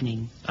tomorrow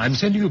evening. I'm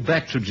sending you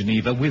back to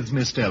Geneva with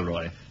Miss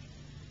Delroy.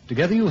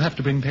 Together you have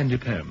to bring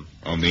Pendip home.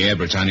 On the Air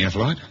Britannia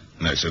flight?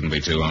 That shouldn't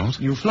be too hard.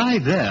 You fly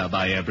there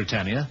by Air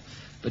Britannia,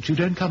 but you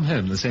don't come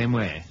home the same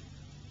way.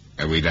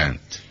 We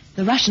don't.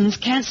 The Russians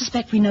can't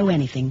suspect we know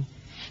anything.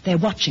 They're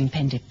watching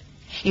Pendip.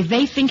 If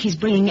they think he's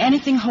bringing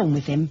anything home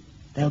with him,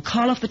 they'll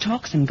call off the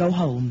talks and go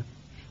home.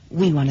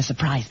 We want to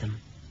surprise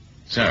them.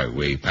 So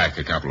we pack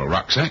a couple of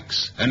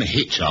rucksacks and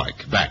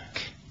hitchhike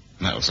back.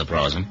 That'll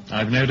surprise them.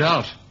 I've no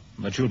doubt,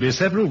 but you'll be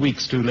several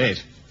weeks too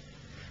late.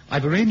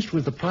 I've arranged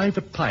with the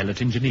private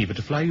pilot in Geneva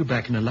to fly you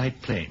back in a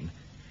light plane.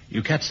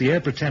 You catch the Air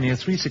Britannia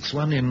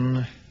 361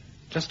 in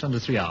just under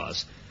 3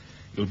 hours.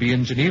 You'll be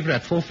in Geneva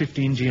at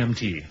 4:15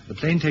 GMT. The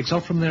plane takes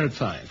off from there at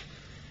 5.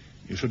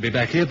 You should be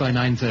back here by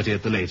 9:30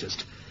 at the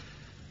latest.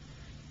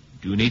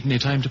 Do you need any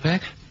time to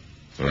pack?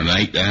 For an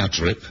 8-hour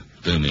trip,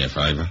 do me a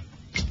favour.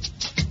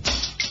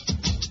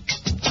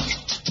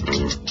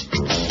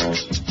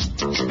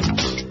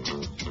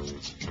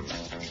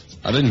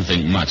 I didn't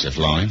think much of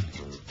flying.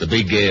 The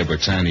big Air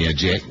Britannia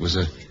jet was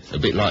a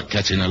bit like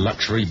catching a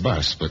luxury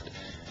bus, but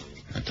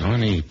at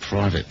tiny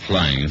private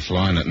plane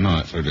flying at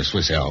night through the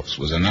Swiss Alps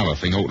was another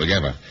thing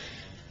altogether.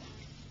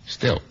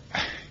 Still,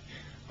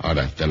 I'd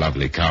have the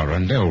lovely Cara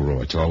and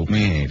Delroy to hold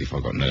me hand if I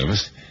got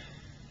nervous.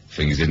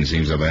 Things didn't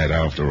seem so bad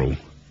after all.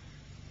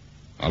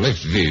 I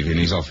left Viv in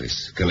his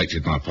office,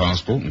 collected my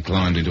passport and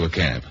climbed into a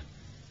cab.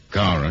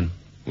 Karen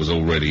was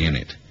already in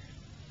it.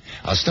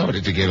 I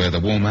started to give her the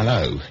warm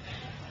hello,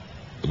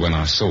 but when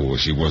I saw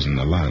she wasn't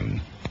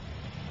alone...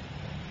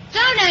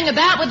 Don't hang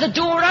about with the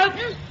door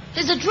open.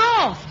 There's a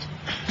draft.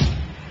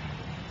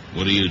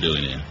 What are you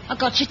doing here? I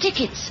got your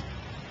tickets.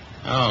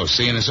 Oh,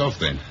 seeing us off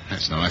then.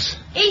 That's nice.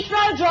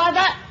 Heathrow,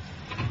 driver.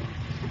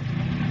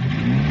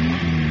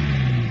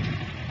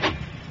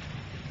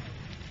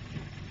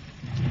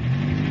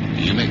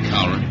 You met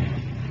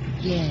Karen?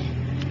 Yeah.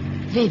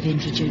 Viv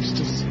introduced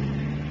us.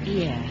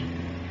 Yeah,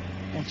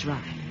 that's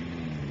right.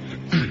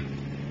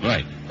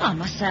 Right. I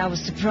must say I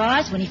was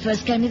surprised when he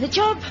first gave me the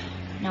job.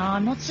 Now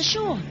I'm not so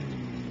sure.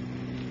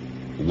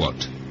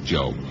 What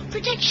job?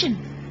 Protection.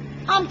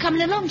 I'm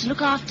coming along to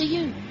look after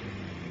you.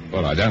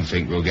 Well, I don't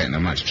think we'll get into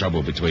much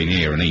trouble between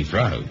here and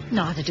Heathrow.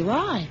 Neither do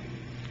I.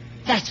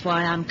 That's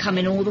why I'm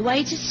coming all the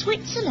way to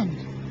Switzerland.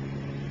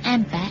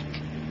 And back.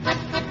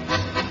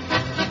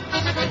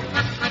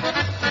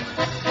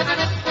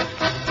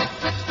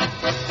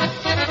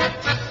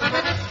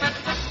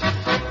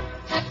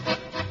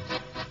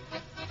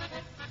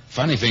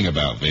 Funny thing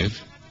about Viv,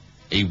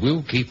 he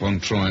will keep on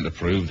trying to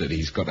prove that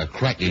he's got a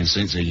cracking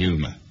sense of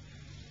humour.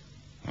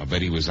 I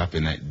bet he was up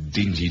in that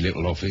dingy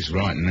little office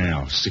right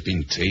now,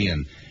 sipping tea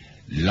and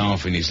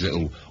laughing his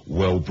little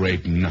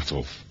well-bred nut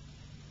off.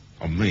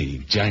 On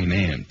me, Jane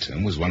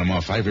Hampton was one of my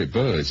favourite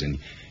birds, and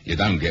you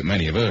don't get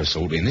many of her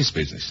sort in this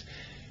business.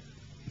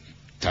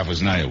 Tough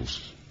as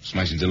nails,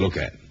 smashing to look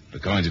at, the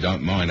kind you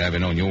don't mind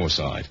having on your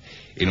side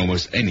in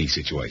almost any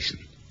situation.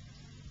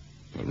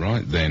 But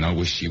right then, I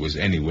wish she was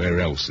anywhere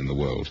else in the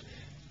world.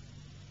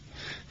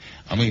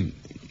 I mean,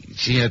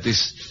 she had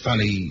this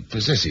funny,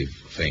 possessive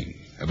thing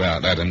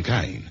about Adam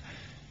Kane.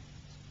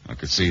 I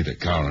could see that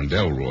Karen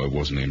Delroy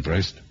wasn't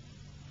impressed.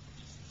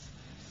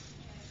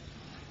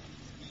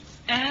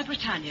 Air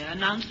Britannia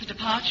announced the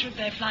departure of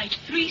their flight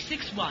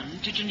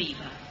 361 to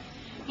Geneva.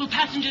 Will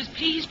passengers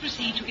please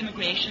proceed to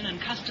Immigration and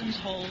Customs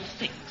Hall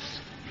 6?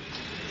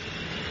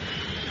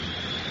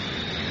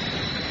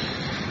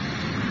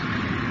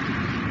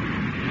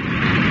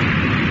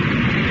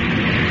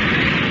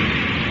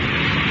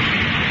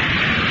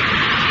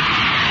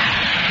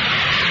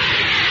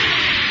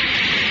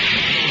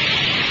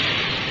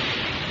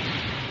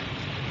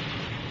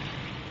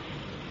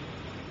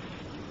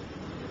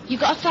 You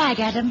got a fag,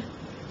 Adam?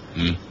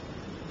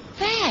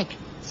 Fag.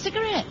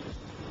 Cigarette.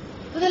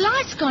 Well, the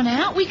light's gone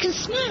out. We can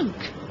smoke.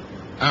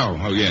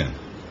 Oh, yeah.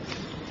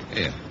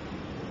 Here.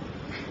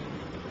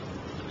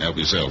 Help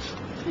yourself.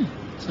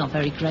 It's not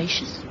very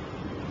gracious.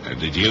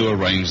 Did you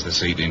arrange the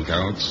seating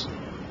cards?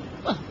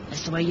 Well,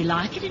 that's the way you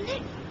like it, isn't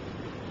it?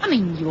 I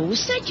mean, you always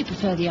said you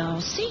prefer the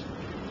aisle seat.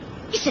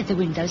 You said the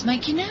windows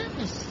make you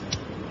nervous.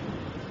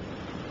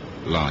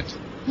 Light.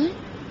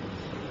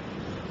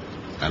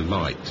 A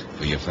light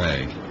for your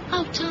fag.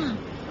 Oh, Tom.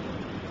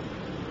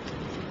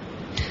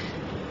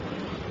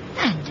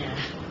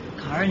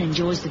 And, Karen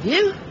enjoys the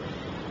view.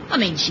 I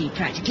mean, she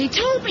practically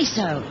told me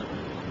so.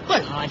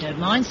 Well, I don't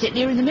mind sitting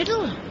here in the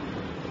middle.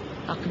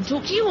 I can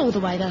talk to you all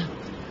the way, though.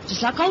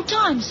 Just like old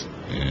times.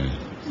 Yeah.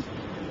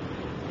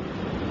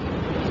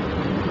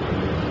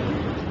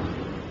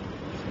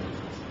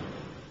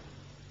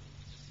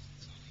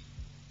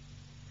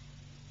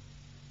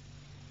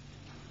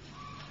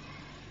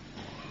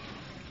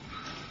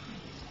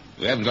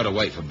 We haven't got to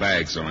wait for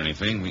bags or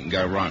anything. We can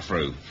go right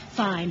through.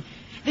 Fine.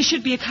 There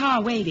should be a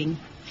car waiting.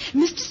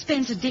 Mr.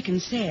 Spencer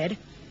Dickens said...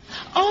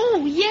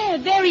 Oh, yeah,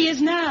 there he is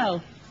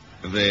now.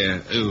 There,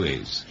 who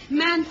is?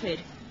 Manfred.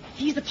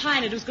 He's the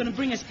pilot who's going to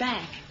bring us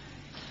back.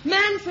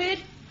 Manfred,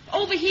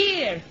 over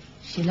here.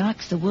 She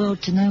likes the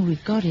world to know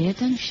we've got here,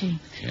 doesn't she?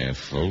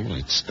 Careful,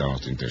 it's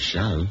starting to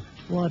show.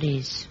 What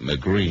is? The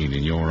green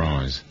in your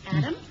eyes.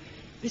 Adam,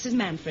 this is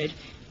Manfred.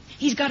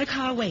 He's got a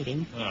car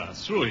waiting.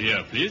 Through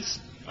here, please.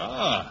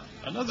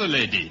 Another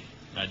lady.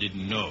 I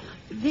didn't know.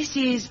 This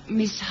is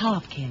Miss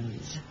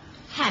Hopkins.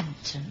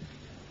 Hampton.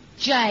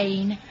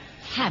 Jane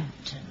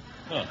Hampton.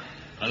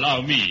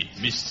 Allow me,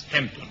 Miss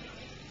Hampton.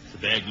 The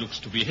bag looks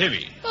to be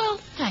heavy. Well,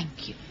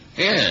 thank you.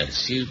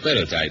 Yes, you'd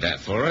better take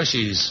that for her.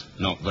 She's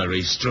not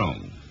very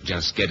strong.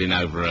 Just getting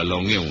over a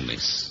long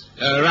illness.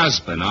 Her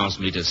husband asked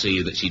me to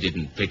see that she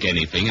didn't pick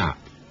anything up.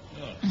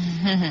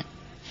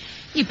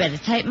 You better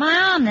take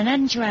my arm then,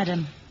 hadn't you,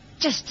 Adam?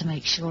 Just to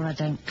make sure I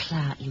don't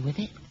clout you with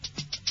it.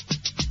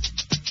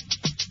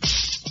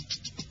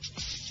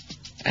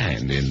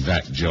 And in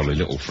that jolly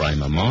little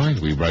frame of mind,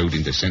 we rode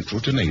into central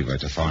Geneva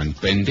to find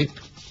Bendip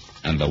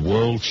and the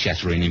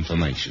world-shattering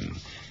information.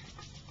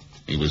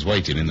 He was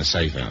waiting in the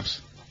safe house.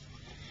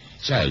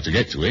 So, to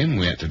get to him,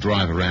 we had to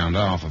drive around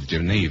half of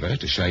Geneva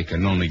to shake a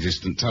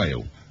non-existent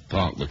tail,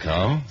 park the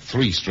car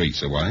 3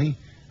 streets away,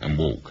 and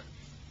walk.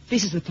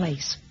 This is the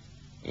place.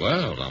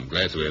 Well, I'm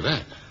glad to hear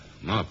that.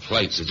 My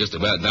plates are just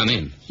about done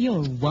in.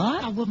 You're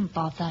what? I wouldn't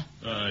bother.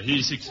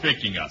 He's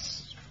expecting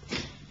us.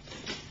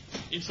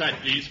 Inside,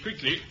 please,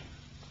 quickly.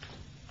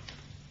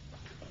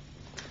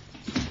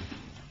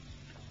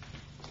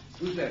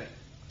 Who's that?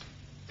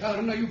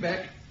 Karen, are you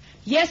back?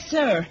 Yes,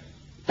 sir.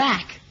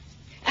 Back.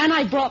 And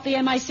I brought the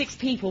MI6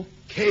 people.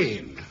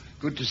 Kane,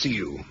 good to see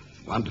you.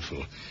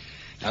 Wonderful.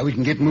 Now we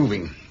can get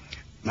moving.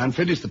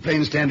 Manfred, is the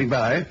plane standing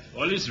by?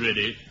 All is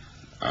ready.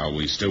 Are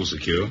we still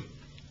secure?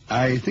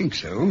 I think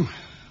so.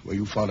 Were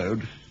you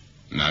followed?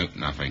 No,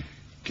 nothing.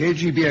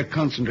 KGB are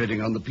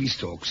concentrating on the peace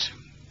talks.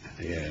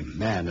 The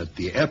man at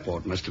the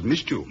airport must have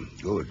missed you.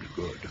 Good,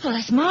 good. Well,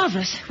 that's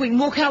marvellous. We can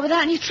walk out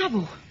without any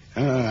trouble.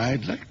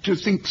 I'd like to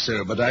think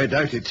so, but I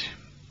doubt it.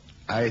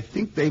 I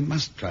think they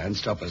must try and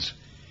stop us.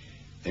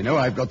 They know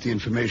I've got the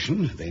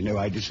information. They know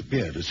I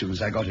disappeared as soon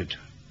as I got it.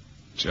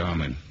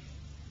 Charming.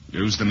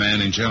 Who's the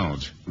man in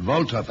charge?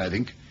 Voltov, I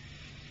think.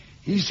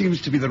 He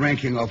seems to be the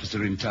ranking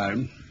officer in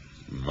town.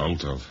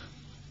 Voltov.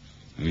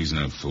 He's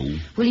no fool.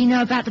 Will he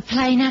know about the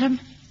plane, Adam?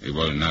 He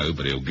won't know,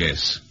 but he'll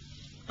guess.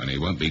 And he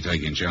won't be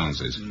taking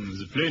chances.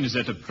 The plane is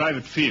at a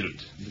private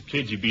field. The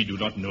KGB do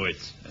not know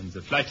it, and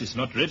the flight is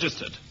not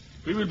registered.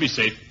 We will be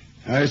safe.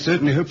 I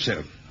certainly hope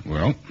so.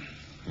 Well,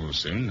 we'll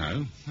soon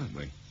know, won't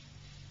we?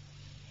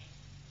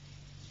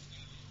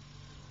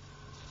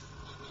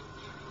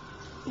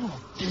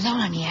 Oh,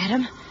 blimey,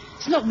 Adam.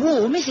 It's not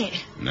warm, is it?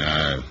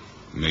 No.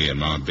 Me and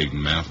my big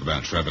mouth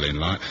about travelling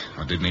light.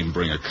 I didn't even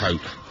bring a coat.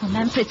 Well,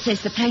 Manfred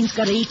says the plane's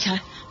got a heater.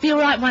 Be all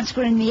right once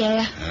we're in the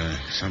air.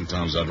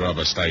 Sometimes I'd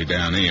rather stay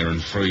down here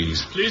and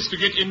freeze. Please to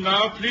get in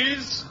now,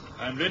 please.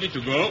 I'm ready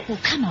to go. Well,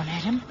 come on,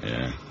 Adam.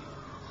 Yeah.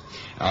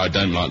 I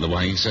don't like the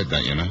way he said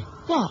that, you know.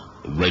 What?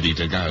 Ready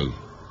to go.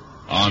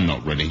 I'm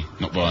not ready.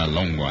 Not by a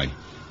long way.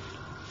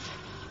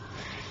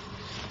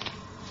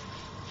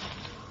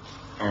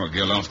 All right,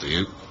 girl, after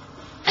you.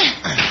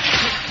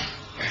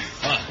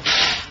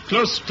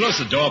 Close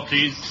the door,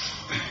 please.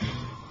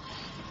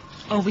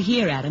 Over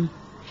here, Adam.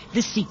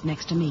 This seat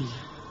next to me.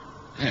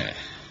 Yeah.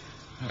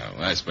 Well,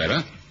 that's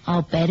better.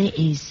 I'll bet it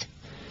is.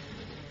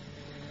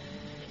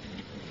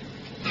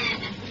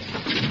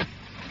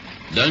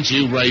 Don't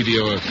you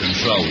radio a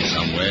control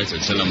somewhere to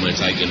tell them we're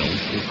taking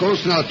off? Of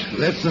course not.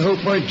 That's the whole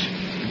point.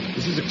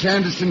 This is a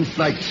clandestine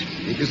flight.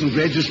 It isn't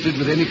registered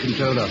with any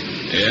controller.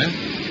 Yeah?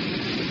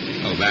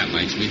 Oh, that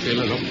makes me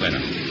feel a lot better.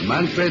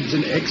 Manfred's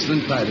an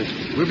excellent pilot.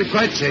 We'll be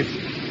quite safe.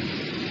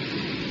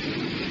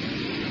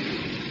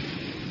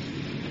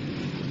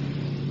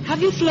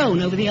 Have you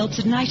flown over the Alps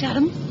at night,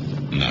 Adam?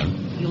 No.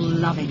 You'll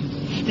love it.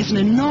 There's an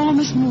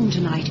enormous moon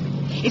tonight.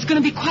 It's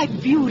going to be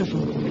quite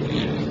beautiful.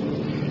 Yeah.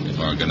 If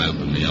I can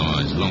open my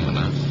eyes long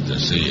enough to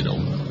see it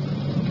all.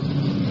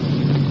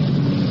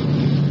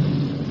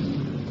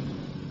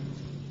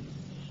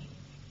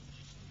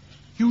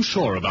 You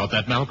sure about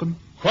that, Malcolm?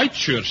 Quite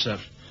sure, sir.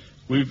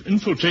 We've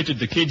infiltrated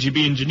the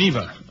KGB in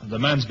Geneva. The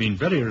man's been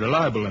very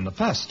reliable in the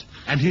past.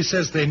 And he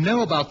says they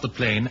know about the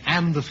plane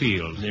and the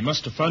field. They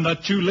must have found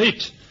out too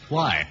late.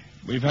 Why?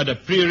 We've had a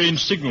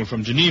prearranged signal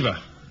from Geneva.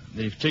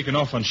 They've taken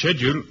off on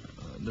schedule.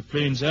 The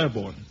plane's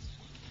airborne.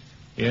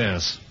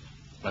 Yes.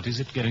 But is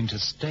it going to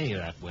stay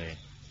that way?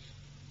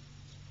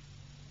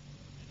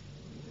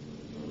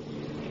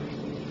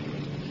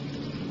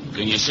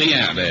 Can you see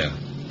out there?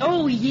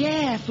 Oh,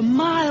 yeah, for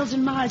miles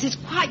and miles. It's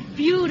quite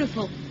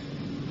beautiful.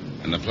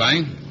 And the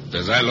plane?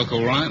 Does that look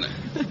all right?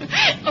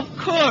 Of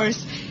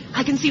course.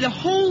 I can see the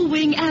whole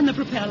wing and the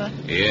propeller.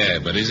 Yeah,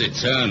 but is it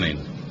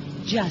turning?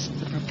 Just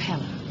the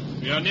propeller.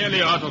 We are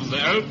nearly out of the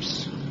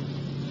Alps.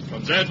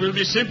 From that will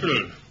be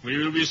simple. We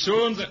will be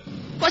soon...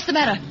 What's the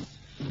matter?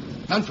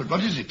 Manfred,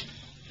 what is it?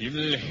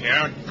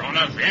 Herr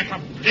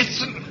Donnerwetter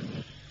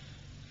Blitzen.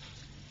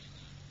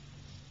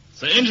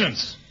 The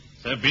engines.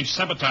 They've been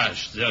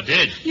sabotaged. They're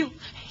dead. You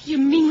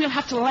mean we'll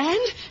have to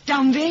land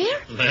down there?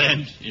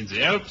 Land in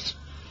the Alps?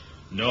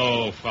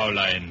 No,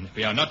 Fraulein.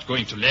 We are not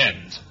going to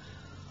land.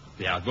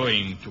 We are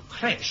going to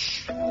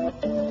crash.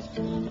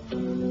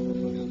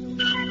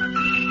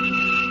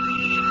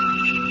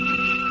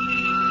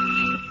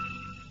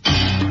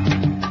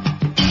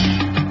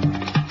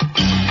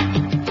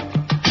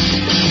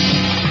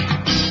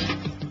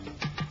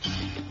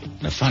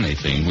 The funny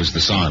thing was the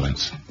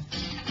silence.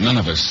 None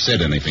of us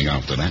said anything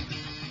after that.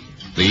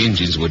 The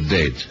engines were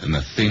dead, and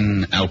the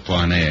thin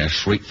alpine air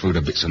shrieked through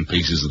the bits and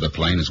pieces of the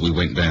plane as we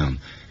went down.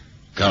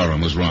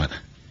 Karen was right.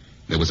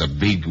 There was a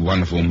big,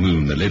 wonderful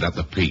moon that lit up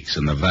the peaks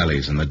and the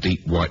valleys and the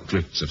deep white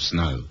drifts of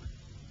snow.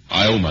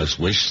 I almost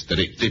wished that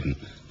it didn't,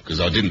 because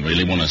I didn't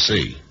really want to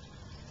see.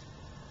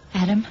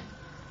 Adam,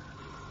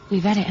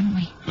 we've had it, haven't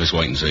we? Let's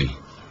wait and see.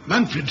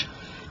 Manfred,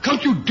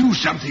 can't you do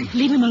something?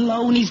 Leave him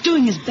alone. He's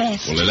doing his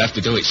best. Well, he'll have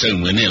to do it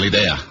soon. We're nearly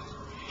there.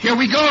 Here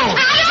we go.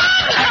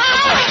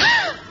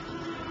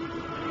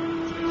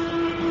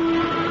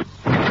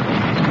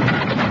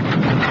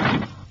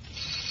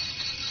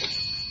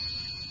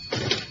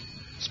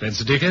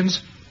 Spencer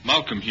Dickens?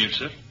 Malcolm here,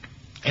 sir.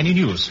 Any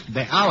news?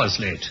 They're hours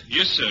late.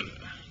 Yes, sir.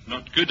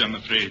 Not good, I'm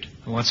afraid.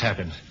 What's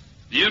happened?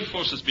 The Air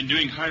Force has been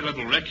doing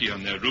high-level recce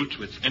on their route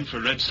with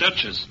infrared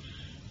searchers.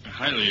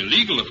 Highly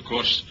illegal, of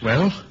course.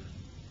 Well?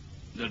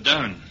 They're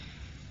down.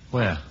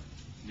 Where?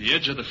 The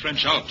edge of the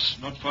French Alps,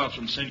 not far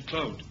from St.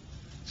 Claude.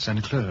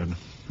 St. Claude.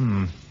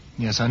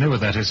 Yes, I know where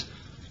that is.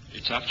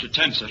 It's after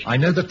 10, sir. I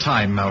know the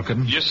time,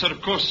 Malcolm. Yes, sir,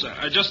 of course.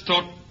 I just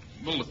thought,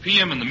 well, the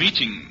PM in the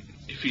meeting,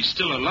 if he's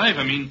still alive,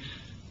 I mean,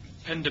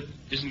 Pendip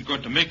isn't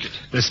going to make it.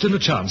 There's still a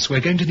chance. We're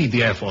going to need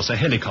the Air Force, a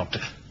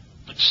helicopter.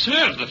 But,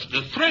 sir,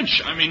 the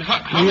French, I mean,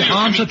 how We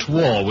aren't at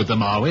war with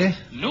them, are we?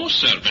 No,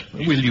 sir, but...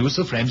 We'll use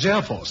the French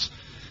Air Force.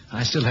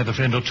 I still have a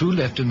friend or two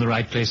left in the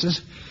right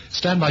places.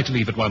 Stand by to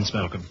leave at once,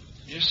 Malcolm.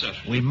 Yes, sir.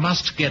 We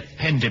must get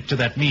Pendip to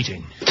that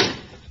meeting.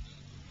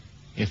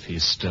 If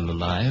he's still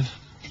alive.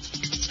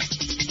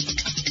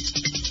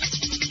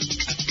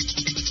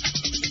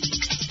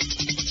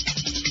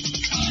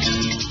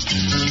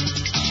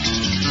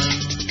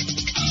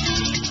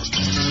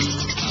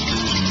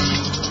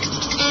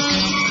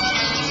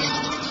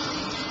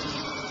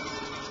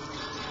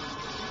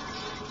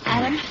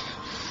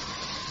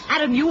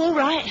 Adam, you all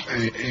right?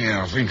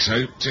 Yeah, I think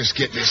so. Just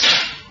get this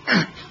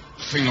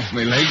thing off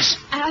my legs.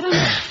 Adam,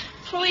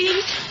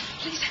 please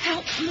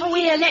help me. Oh,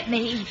 here, let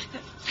me.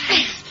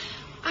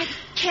 I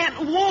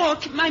can't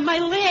walk. My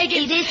leg.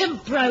 It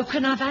isn't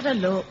broken. I've had a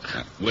look.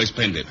 Where's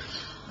Pendip?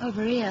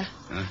 Over here.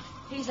 Huh?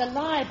 He's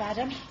alive,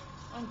 Adam.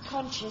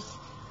 Unconscious.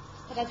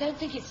 But I don't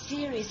think it's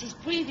serious. He's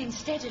breathing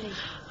steadily.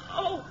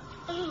 Oh,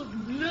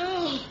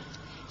 no.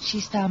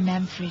 She's found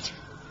Manfred.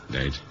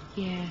 Dead?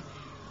 Yeah.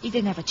 He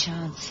didn't have a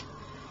chance.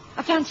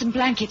 I found some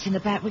blankets in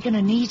the back. We're going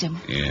to need them.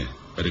 Yeah.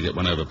 Better get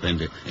one over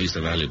Pendip. He's the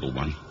valuable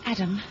one.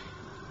 Adam,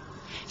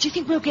 do you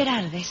think we'll get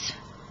out of this?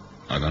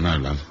 I don't know,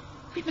 love.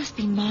 We must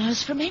be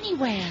miles from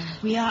anywhere.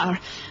 We are.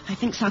 I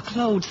think St.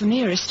 Claude's the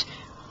nearest.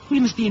 We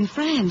must be in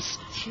France.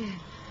 Phew.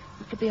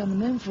 We could be on the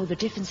moon for all the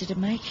difference it'd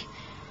make.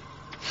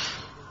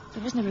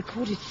 There wasn't a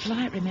recorded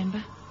flight,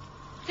 remember?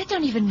 They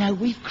don't even know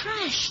we've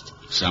crashed.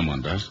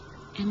 Someone does.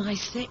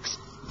 MI6?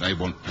 They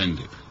want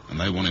Pendip, and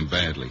they want him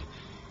badly.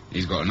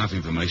 He's got enough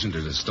information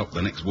to stop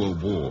the next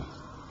World War.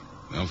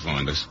 They'll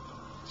find us.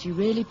 Do you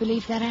really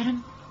believe that,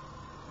 Adam?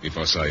 If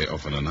I say it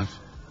often enough.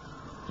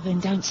 Well, then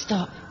don't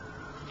stop.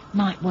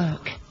 Might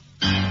work.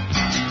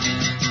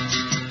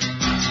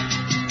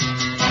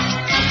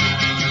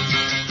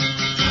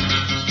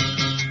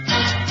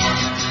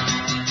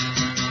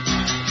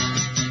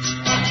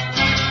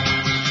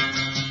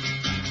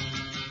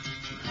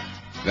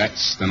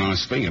 That's the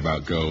nice thing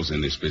about girls in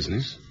this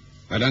business.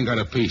 They don't go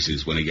to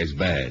pieces when it gets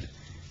bad.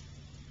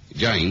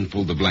 Jane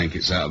pulled the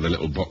blankets out of the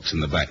little box in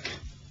the back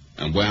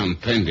and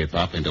wound Pendip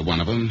up into one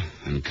of them,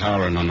 and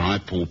Karen and I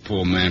pulled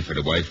poor Manfred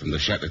away from the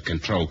shattered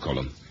control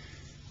column,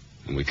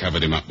 and we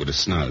covered him up with the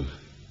snow.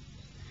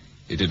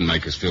 It didn't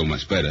make us feel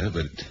much better,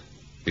 but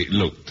it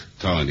looked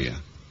tinier.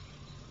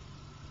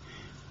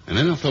 And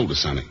then I thought of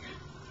something.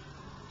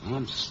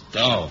 I'm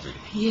starving.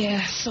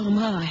 Yeah, so am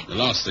I. The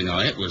last thing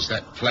I ate was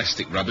that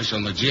plastic rubbish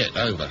on the jet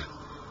over.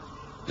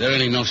 There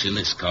any nosh in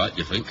this kite,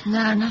 you think?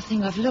 No,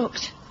 nothing. I've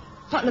looked.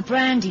 Bottle of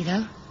brandy,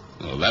 though.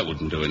 Well, that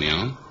wouldn't do any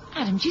harm.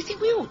 Adam, do you think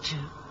we ought to?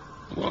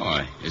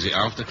 Why? Is it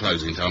after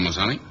closing time or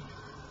something?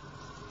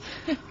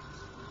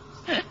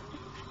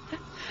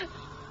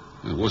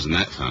 It wasn't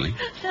that funny.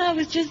 I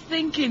was just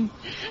thinking.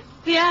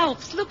 The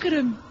Alps, look at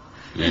them.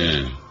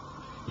 Yeah,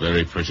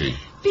 very pretty.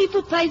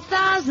 People pay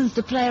thousands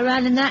to play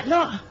around in that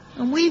lot,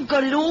 and we've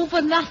got it all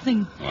for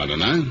nothing. I don't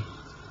know.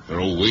 For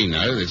all we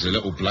know, there's a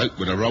little bloke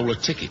with a roll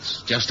of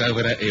tickets just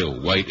over that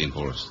hill waiting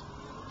for us.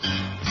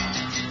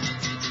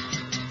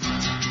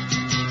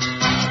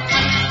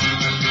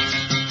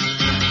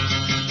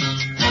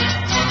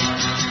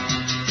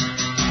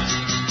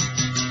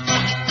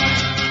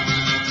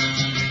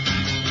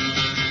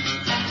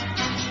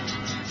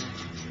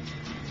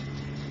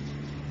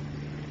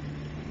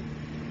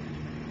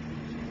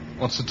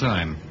 What's the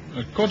time?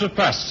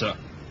 1:15, sir.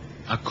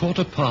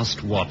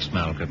 1:15 what,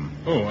 Malcolm?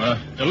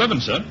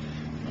 11, sir.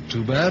 Not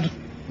too bad.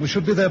 We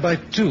should be there by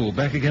 2,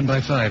 back again by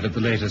 5 at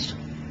the latest.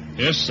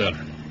 Yes, sir.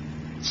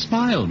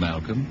 Smile,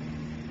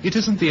 Malcolm. It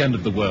isn't the end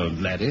of the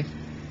world, laddie.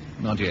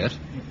 Not yet.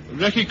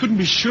 Recce couldn't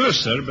be sure,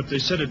 sir, but they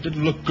said it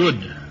didn't look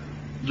good.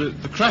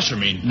 The crash, I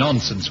mean.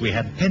 Nonsense. We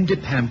had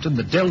Pendip Hampton,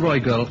 the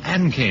Delroy girl,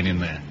 and Kane in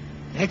there.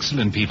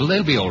 Excellent people.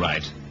 They'll be all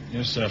right.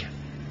 Yes, sir.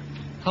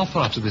 How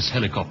far to this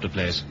helicopter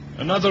place?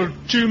 Another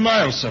 2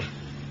 miles, sir.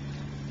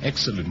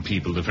 Excellent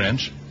people, the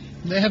French.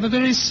 They have a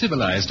very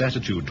civilized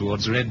attitude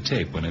towards red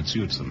tape when it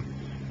suits them.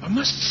 I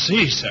must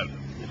say, sir,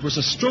 it was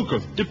a stroke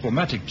of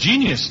diplomatic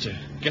genius to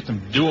get them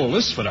to do all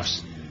this for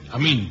us. I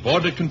mean,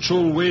 border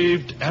control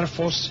waved, Air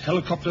Force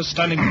helicopters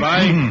standing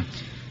by.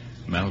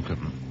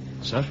 Malcolm.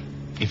 Sir?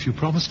 If you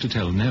promise to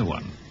tell no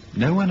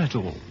one at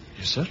all.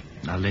 Yes, sir.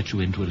 I'll let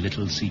you into a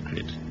little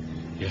secret.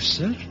 Yes,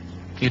 sir.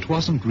 It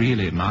wasn't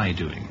really my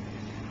doing.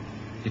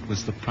 It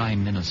was the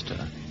Prime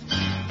Minister.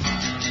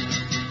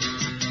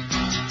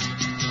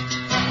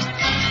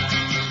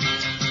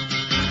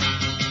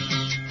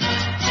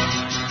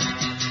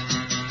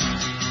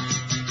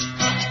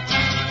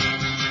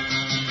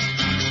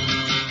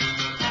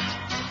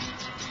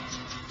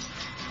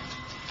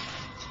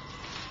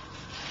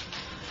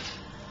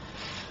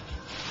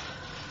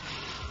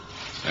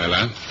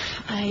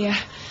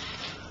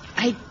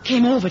 I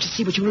came over to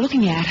see what you were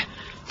looking at.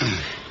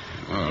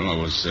 Well, I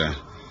was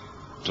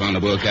trying to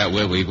work out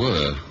where we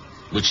were,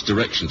 which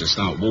direction to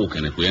start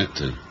walking if we had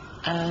to.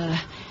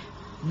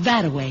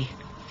 That-a-way.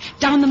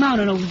 Down the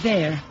mountain over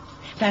there.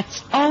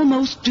 That's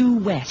almost due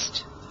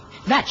west.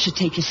 That should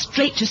take you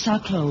straight to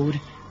Saint-Claude.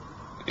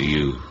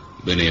 You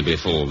been here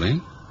before,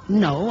 then?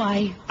 No,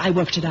 I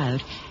worked it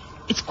out.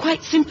 It's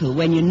quite simple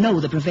when you know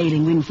the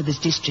prevailing wind for this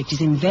district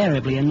is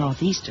invariably a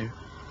northeaster.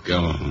 Go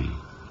on.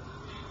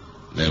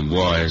 Then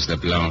why has the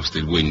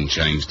blasted wind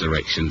changed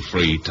direction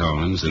 3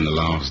 times in the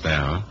last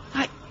hour?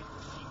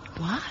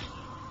 What?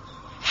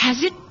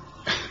 Has it?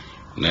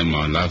 Never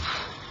mind, love.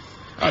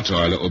 I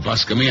try a little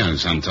busk of my own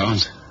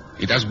sometimes.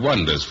 It does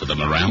wonders for the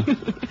morale.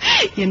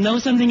 You know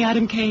something,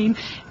 Adam Kane?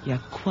 You're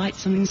quite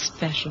something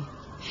special.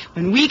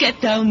 When we get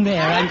down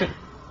there, I'm going...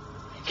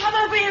 Come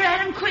over here,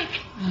 Adam, quick.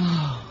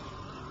 Oh.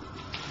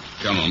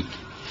 Come on.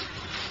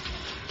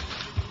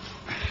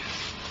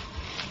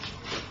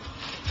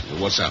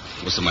 What's up?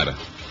 What's the matter?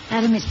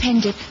 Adam, it's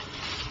Pendip.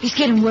 He's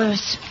getting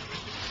worse.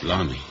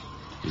 Blimey.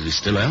 Is he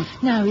still out?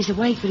 No, he's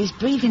awake, but his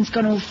breathing's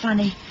gone all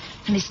funny,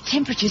 and his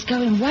temperature's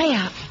going way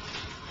up.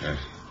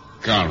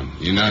 Karen,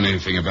 you know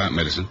anything about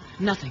medicine?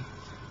 Nothing.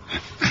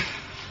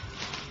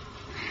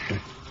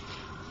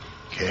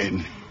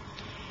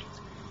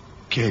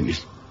 Kane,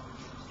 is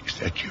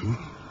that you?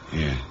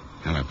 Yeah.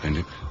 Hello,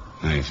 Pendip.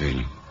 How are you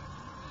feeling?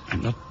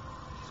 I'm not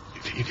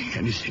feeling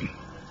anything.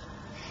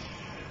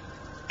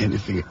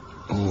 Anything at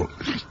all.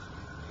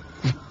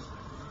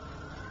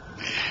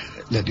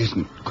 That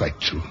isn't quite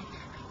true.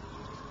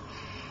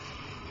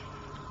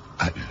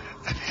 I've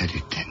had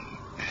it then,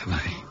 have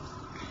I?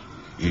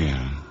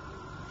 Yeah.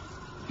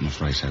 I'm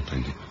afraid so,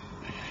 Pendip.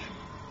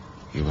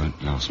 You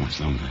won't last much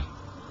longer.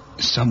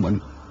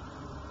 Someone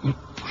will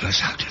pull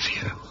us out of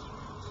here.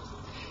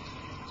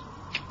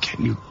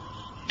 Can you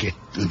get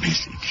the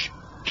message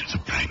to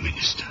the Prime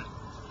Minister?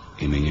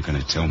 You mean you're going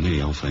to tell me the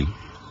whole thing?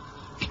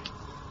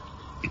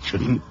 It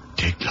shouldn't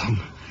take long.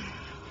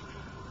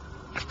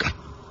 I've got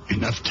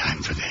enough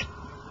time for that.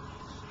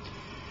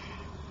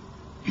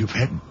 You've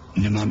had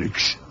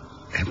mnemonics,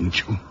 haven't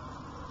you?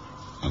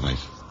 Oh, wait.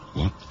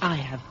 What? I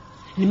have.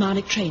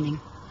 Mnemonic training.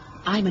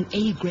 I'm an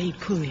A-grade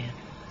courier.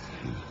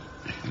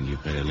 And you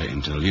better let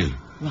him tell you.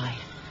 Right.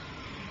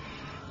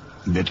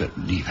 Better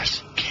leave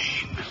us,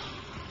 Kane.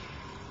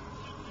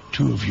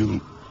 2 of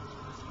you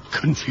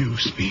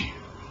confuse me.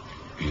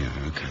 Yeah,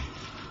 okay.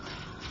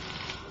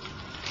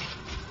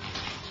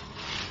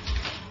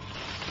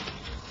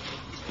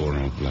 Poor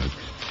old bloke.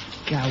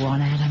 Go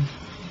on, Adam.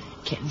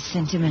 Getting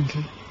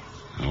sentimental.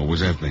 I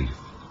always have been.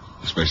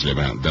 Especially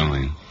about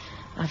dying.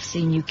 I've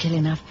seen you kill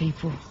enough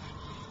people.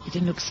 You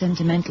didn't look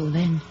sentimental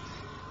then.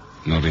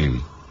 Not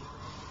him.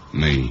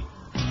 Me.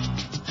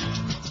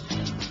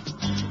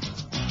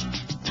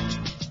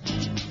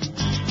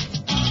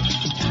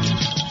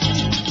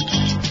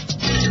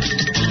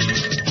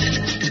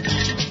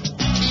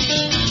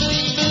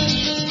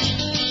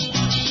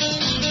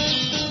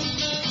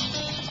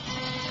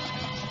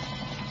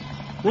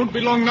 Won't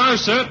be long now,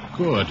 sir.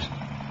 Good.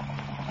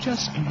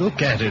 Just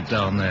look at it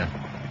down there.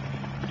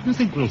 Do you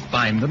think we'll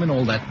find them in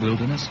all that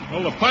wilderness?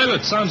 Well, the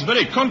pilot sounds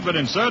very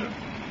confident, sir.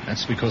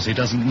 That's because he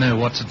doesn't know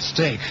what's at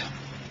stake.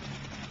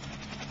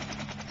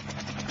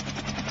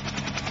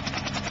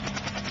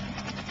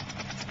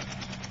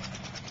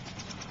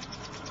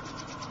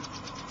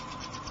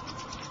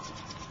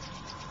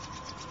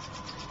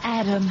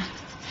 Adam,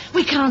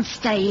 we can't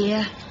stay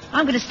here.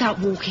 I'm going to start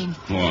walking.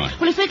 Why?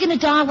 Well, if we're going to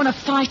die, I want to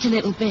fight a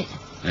little bit.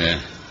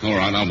 Yeah, all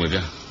right, I'm with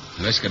you.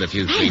 Let's get a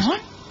few feet. Hang on.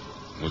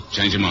 Well,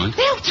 change your mind?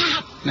 Built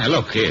up. Now,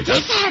 look here, Doug.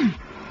 Listen.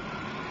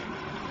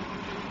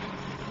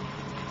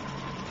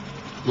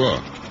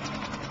 What?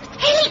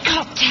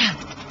 Helicopter.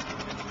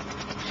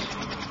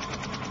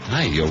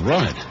 Hey, you're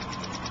right.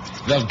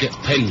 They'll get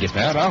Pendip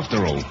out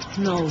after all.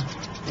 No,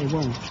 they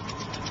won't.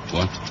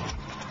 What?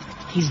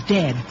 He's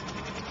dead.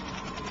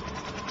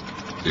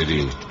 Did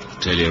he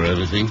tell you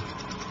everything?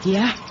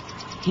 Yeah,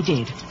 he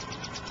did.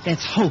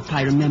 Let's hope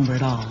I remember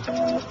it all.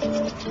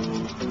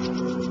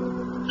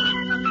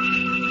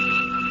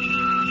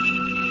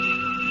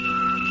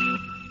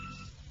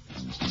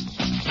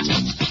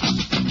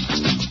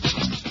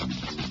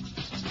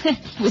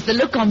 With the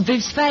look on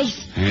Viv's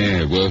face.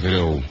 Yeah, worth it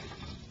all.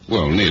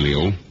 Well, nearly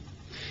all.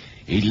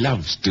 He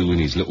loves doing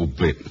his little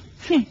bit.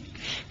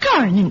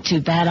 Karen isn't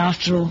too bad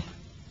after all.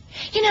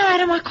 You know,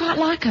 Adam, I quite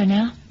like her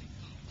now.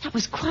 That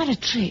was quite a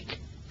trick.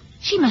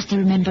 She must have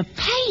remembered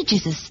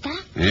pages of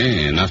stuff.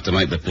 Yeah, enough to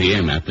make the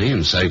PM happy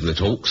and save the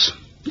talks.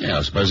 Yeah,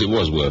 I suppose it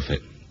was worth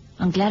it.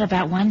 I'm glad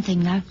about one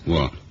thing, though.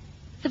 What?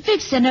 The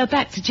Viv sent her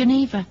back to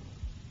Geneva.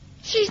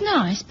 She's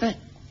nice, but,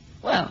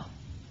 well,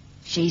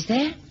 she's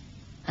there,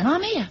 and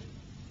I'm here,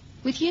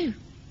 with you.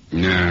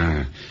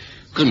 Nah,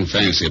 couldn't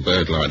fancy a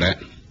bird like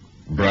that.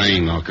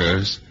 Brain like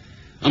hers.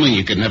 I mean,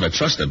 you could never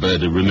trust a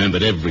bird who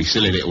remembered every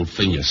silly little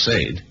thing you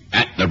said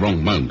at the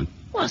wrong moment.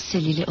 What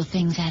silly little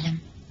things, Adam?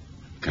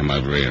 Come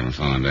over here and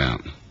find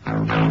out.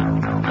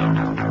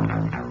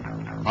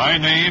 My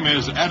name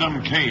is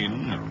Adam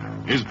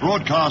Kane is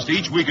broadcast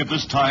each week at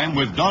this time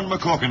with Don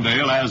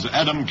McCorkindale as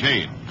Adam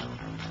Kane.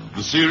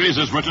 The series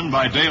is written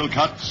by Dale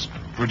Cutts,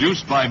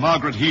 produced by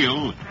Margaret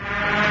Heel.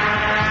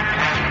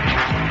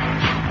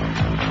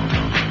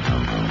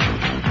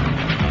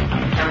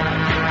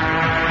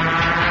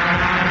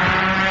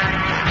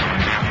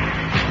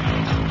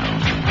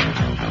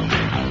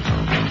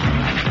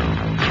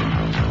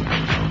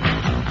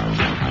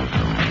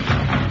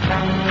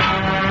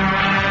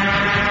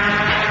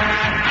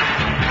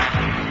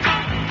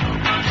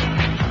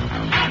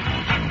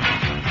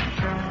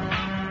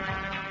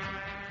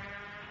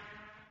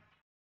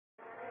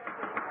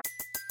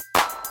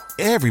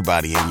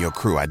 Everybody in your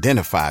crew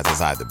identifies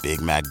as either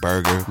Big Mac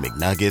Burger,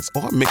 McNuggets,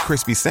 or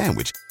McCrispy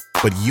Sandwich.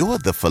 But you're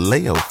the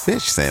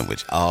Filet-O-Fish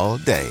Sandwich all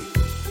day.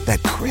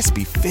 That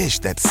crispy fish,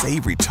 that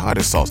savory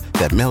tartar sauce,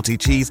 that melty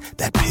cheese,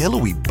 that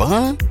pillowy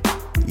bun.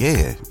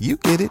 Yeah, you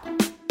get it.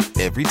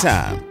 Every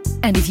time.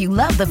 And if you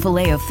love the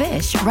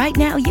Filet-O-Fish, right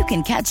now you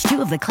can catch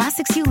two of the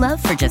classics you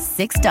love for just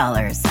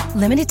 $6.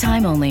 Limited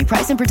time only.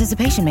 Price and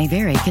participation may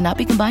vary. Cannot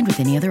be combined with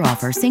any other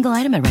offer. Single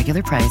item at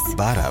regular price.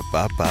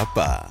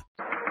 Ba-da-ba-ba-ba.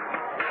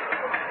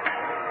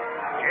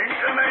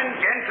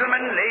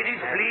 Gentlemen,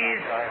 ladies,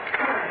 please.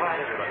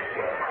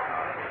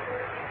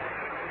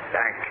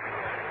 Thank you.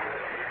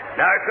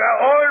 Now, if you are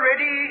all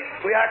ready,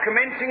 we are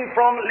commencing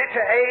from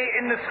letter A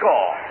in the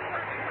score.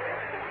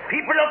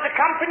 People of the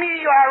company,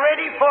 you are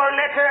ready for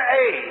letter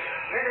A.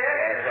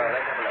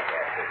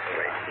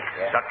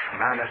 Such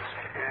manners.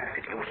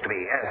 It used to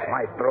be, yes,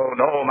 maestro,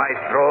 no,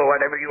 maestro,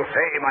 whatever you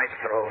say,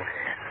 maestro.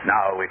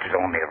 Now it is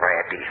only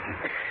ready.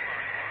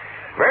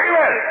 Very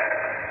well.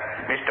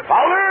 Mr.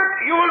 Fowler,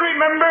 you will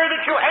remember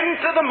that you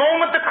enter the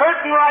moment the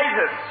curtain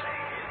rises.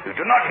 You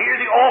do not hear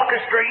the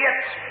orchestra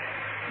yet.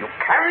 You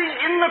carry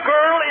in the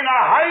girl in a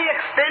high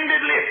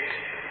extended lift.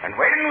 And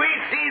when we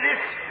see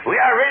this, we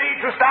are ready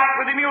to start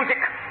with the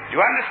music. Do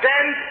you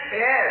understand?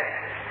 Yes.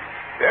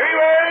 Very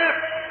well.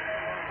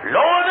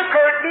 Lower the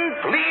curtain.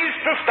 Please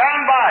to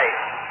stand by.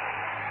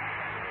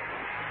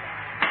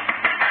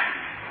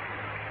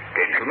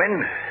 Gentlemen,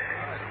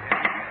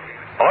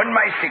 on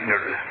my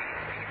signal,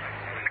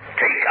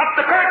 take up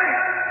the curtain.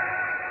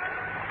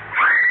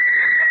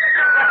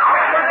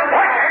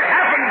 What has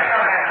happened?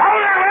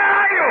 Fowler, where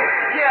are you?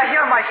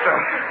 Here, Maestro.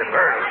 The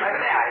bird.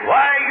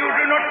 Why you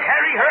do not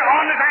carry her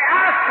on as I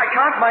asked? I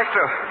can't,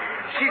 Maestro.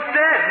 She's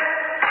dead.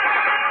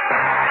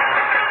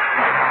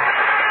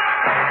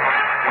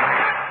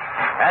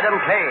 Adam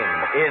Kane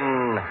in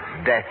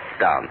Death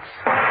Dance.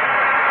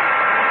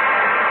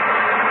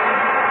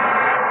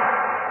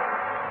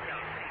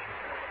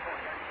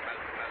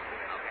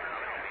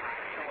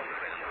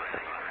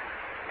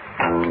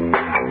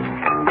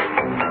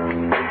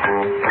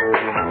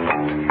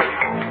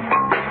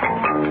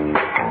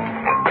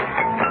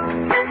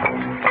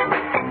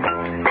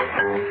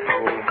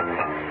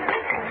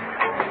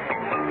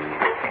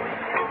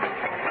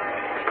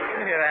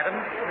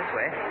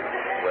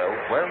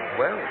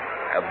 Well,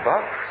 a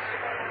box.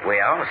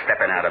 We are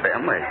stepping out a bit,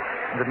 aren't we?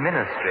 The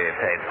ministry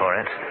paid for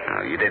it.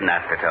 Oh, you didn't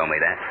have to tell me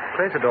that.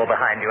 Close the door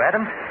behind you,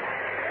 Adam.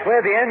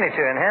 We're the only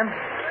two in here.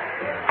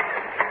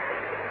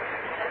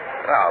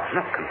 Well, I'm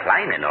not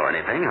complaining or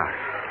anything.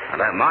 I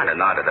don't mind a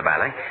night at the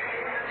ballet,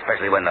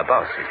 especially when the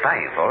boss is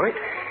paying for it.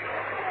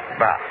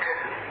 But...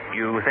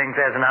 You think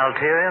there's an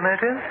ulterior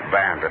motive?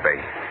 Bound to be.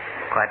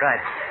 Quite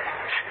right.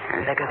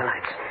 Shh. There go the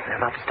lights.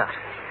 They're about to start.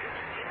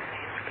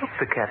 Look,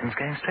 the curtain's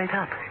going straight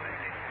up.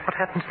 What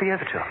happens to the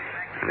overture?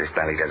 This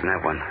ballet doesn't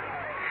have one.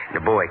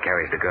 The boy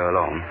carries the girl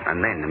on,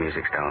 and then the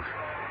music starts.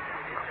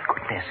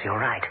 Goodness,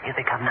 you're right. Here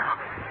they come now.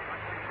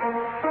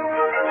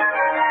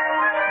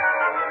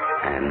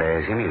 And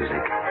there's your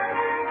music.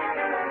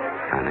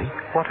 Honey?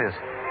 What is?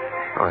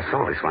 Oh, I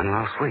saw this one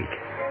last week.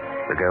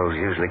 The girl's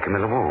usually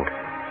Camilla Ward.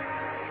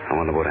 I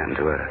wonder what happened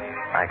to her.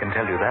 I can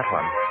tell you that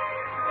one.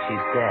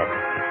 She's dead.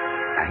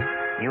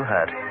 Eh? You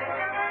heard.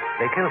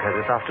 They killed her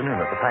this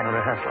afternoon at the final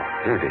rehearsal.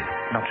 Who did?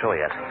 Not sure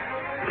yet.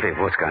 Viv,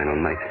 what's going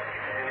on, mate?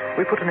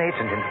 We put an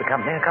agent into the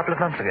company a couple of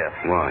months ago.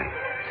 Why?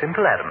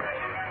 Simple, Adam.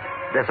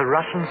 There's a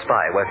Russian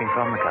spy working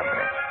from the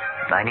company.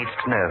 I needed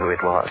to know who it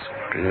was.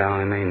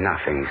 Blimey,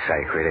 nothing's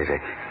sacred, is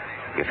it?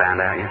 You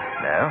found out yet?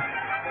 No.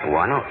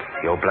 Why not?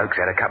 Your bloke's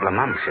had a couple of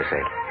months, you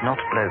said.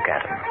 Not bloke,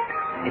 Adam.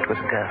 It was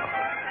a girl.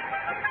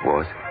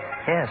 Was?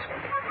 Yes.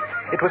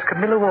 It was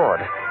Camilla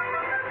Ward.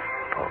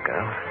 Poor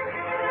girl.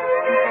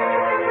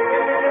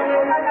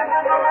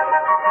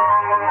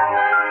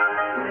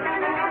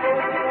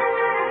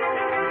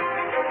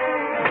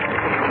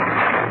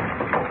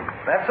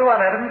 That's the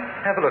one, Adam.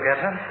 Have a look at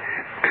her.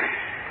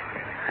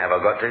 Have I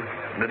got to?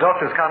 The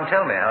doctors can't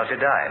tell me how she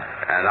died.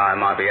 And I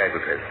might be able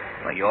to.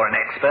 Well, you're an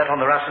expert on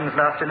the Russians'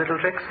 nasty little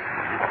tricks.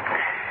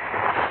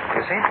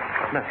 You see?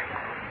 Look.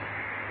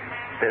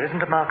 There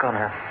isn't a mark on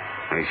her.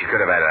 She could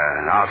have had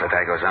an heart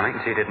attack or something.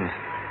 She didn't.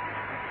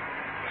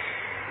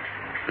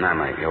 No,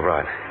 mate, you're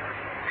right.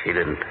 She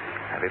didn't.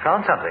 Have you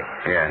found something?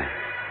 Yeah.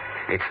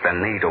 It's the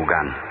needle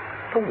gun.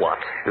 For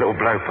what? Little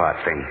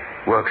blowpipe thing.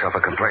 Works off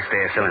a compressed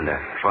air cylinder.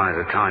 Fires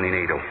a tiny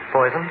needle.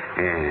 Poison?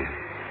 Yeah.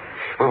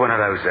 Well, one of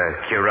those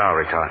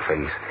curare type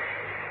things.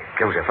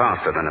 Kills you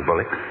faster than a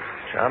bullet.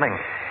 Charming.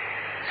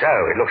 So,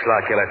 it looks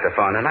like you'll have to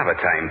find another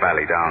tame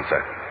ballet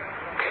dancer.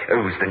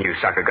 Who's the new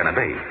sucker going to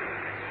be?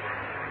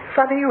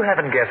 Funny you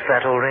haven't guessed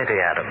that already,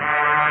 Adam.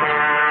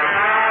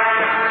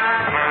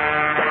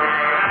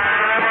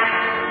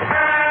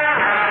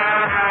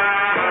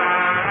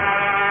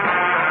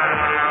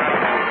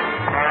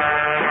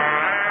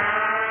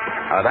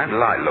 I don't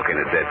like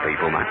looking at dead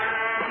people much.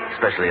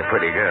 Especially a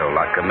pretty girl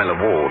like Camilla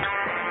Ward.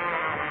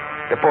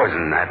 The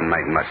poison hadn't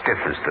made much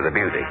difference to the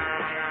beauty.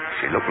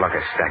 She looked like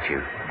a statue.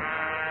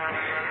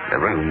 The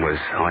room was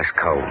ice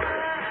cold.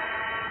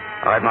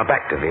 I had my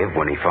back to Viv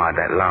when he fired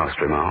that last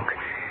remark,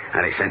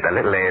 and it sent the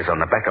little hairs on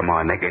the back of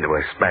my neck into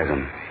a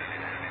spasm.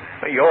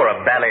 You're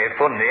a ballet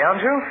fundi,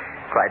 aren't you?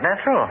 Quite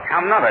natural.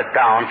 I'm not a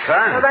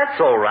dancer. Oh,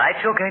 that's all right.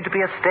 You're going to be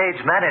a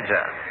stage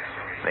manager.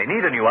 They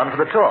need a new one for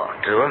the tour.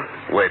 Tour?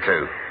 Where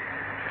to?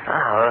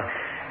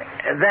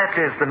 That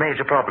is the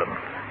major problem.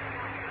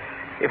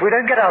 If we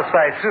don't get our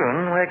spy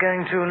soon, we're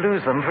going to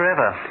lose them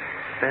forever.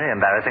 Very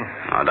embarrassing.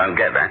 I don't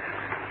get that.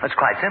 It's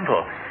quite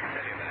simple.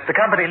 The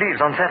company leaves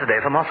on Saturday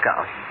for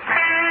Moscow.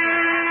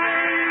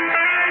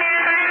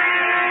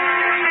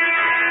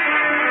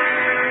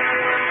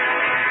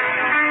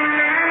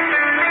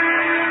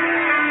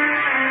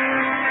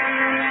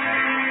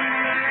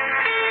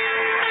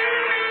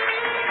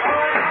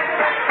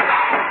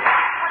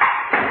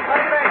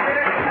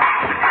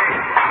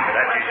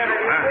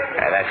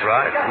 That's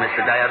right,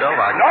 Mr. Diadov.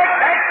 Not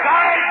that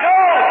side, no!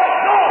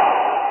 No!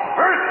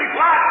 First he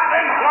flies,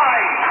 then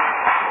flies.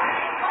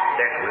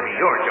 That will be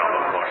your job,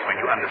 of course,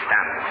 when you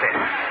understand the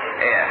sense.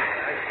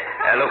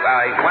 Yeah. Look,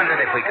 I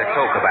wondered if we could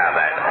talk about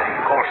that.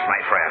 Of course,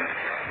 my friend.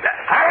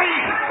 Hurry!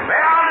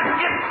 Where are the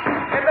skips?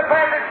 In the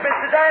passage,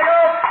 Mr.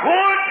 Diadov.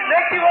 Good!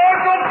 Let the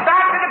organ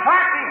start to the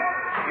party.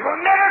 You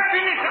will never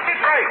finish at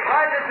this rate.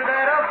 Right, Mr.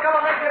 Diadov. Come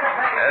on, let's get a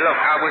pack. Look,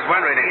 I was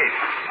wondering if...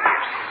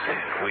 Yes.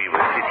 We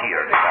will sit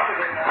here and talk.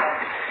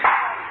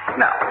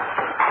 Now,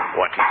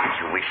 what is it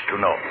you wish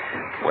to know?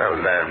 Well,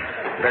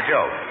 the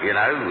job, you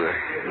know,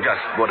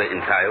 just what it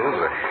entails.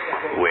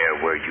 Where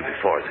were you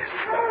before this?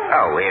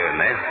 Oh, here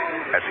and there.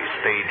 As a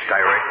stage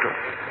director?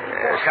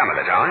 Some of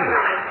the time.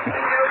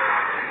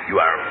 You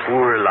are a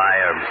poor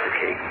liar, Mr.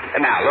 Kane.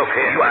 Now, look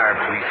here. You are a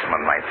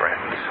policeman, my friend.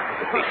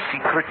 A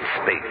secret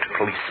state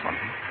policeman.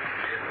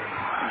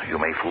 You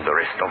may fool the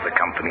rest of the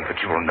company,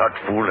 but you will not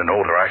fool an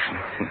old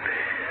Russian.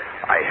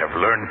 I have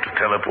learned to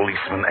tell a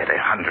policeman at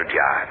 100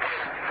 yards.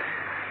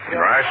 In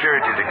Russia,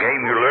 it is a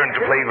game you learn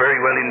to play very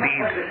well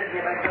indeed.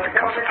 It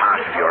becomes a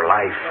part of your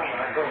life,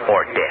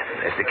 or death,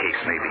 as the case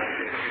may be.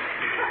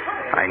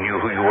 I knew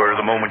who you were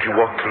the moment you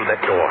walked through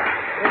that door.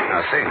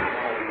 I see.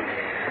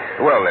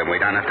 Well, then, we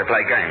don't have to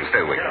play games,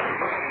 do we?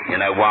 You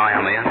know why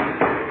I'm here?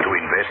 To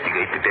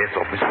investigate the death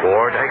of Miss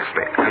Ward, I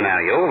expect. And now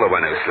you're the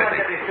one who's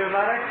slipping.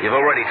 You've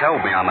already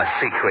told me I'm a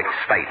secret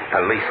state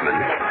policeman.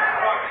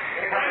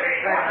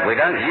 We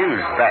don't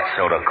use that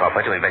sort of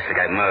copper to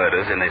investigate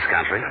murders in this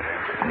country.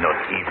 Not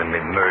even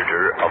the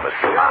murder of a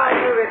spy.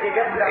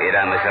 You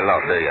don't miss a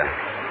lot, do you?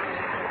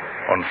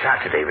 On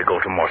Saturday, we go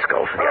to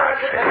Moscow for the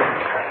Arts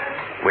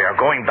Festival. We are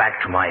going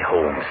back to my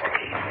home, Mr.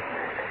 Kane.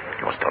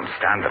 You must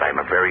understand that I'm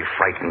a very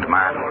frightened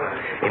man,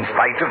 in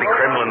spite of the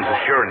Kremlin's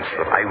assurance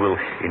that I will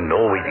in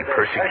no way be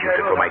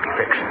persecuted for my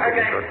defection to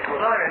England.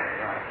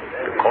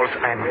 Because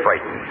I'm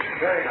frightened,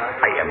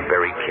 I am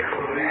very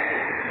careful.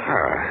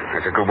 Oh,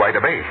 that's a good way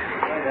to be.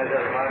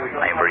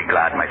 I am very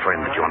glad, my friend,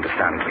 that you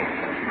understand me.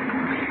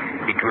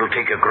 It will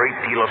take a great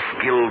deal of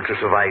skill to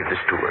survive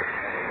this tour.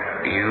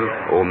 You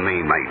or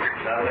me, mate?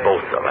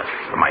 Both of us,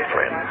 my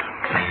friend.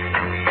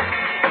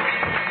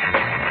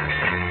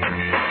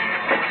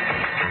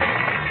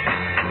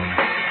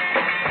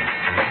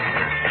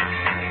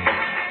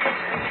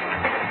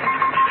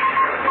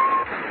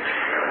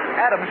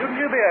 Adam, shouldn't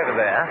you be over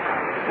there?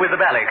 With the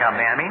ballet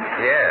company, I mean?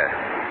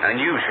 Yeah, and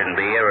you shouldn't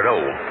be here at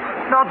all.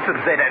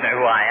 Nonsense, they don't know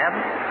who I am.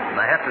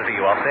 I have to see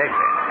you off stage.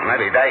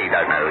 Maybe they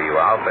don't know who you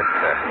are, but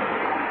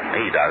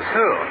he does.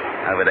 Who?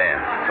 Over there,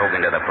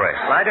 talking to the press.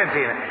 Well, I don't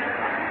see him.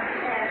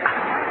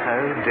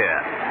 Oh, dear.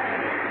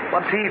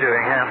 What's he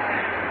doing here?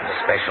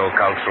 Special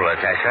cultural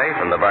attaché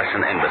from the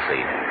Russian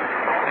embassy.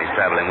 He's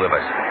traveling with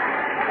us.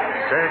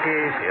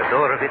 Sergei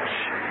Fyodorovich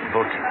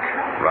Voltik.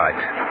 Right.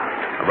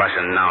 A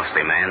Russian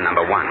nasty man,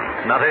 number one.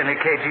 Not only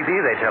KGB,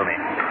 they tell me.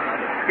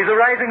 He's a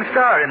rising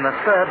star in the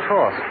third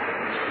force.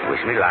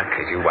 Wish me luck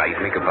as you wave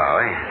me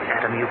goodbye.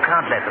 Adam, you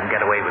can't let them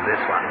get away with this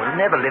one. We'll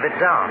never live it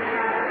down.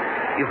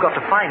 You've got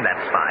to find that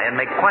spy and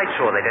make quite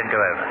sure they don't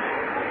go over.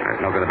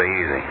 That's not going to be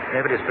easy.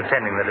 Nobody's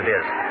pretending that it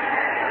is.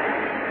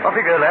 Off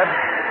you go, lad.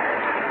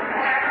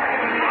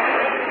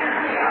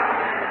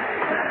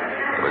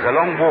 It was a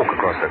long walk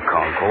across the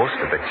concourse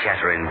to the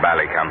chattering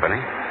ballet company.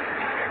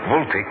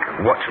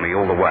 Voltik watched me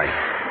all the way.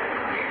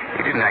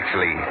 He didn't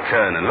actually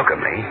turn and look at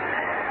me,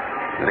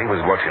 but he was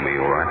watching me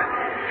all right.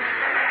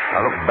 I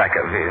looked back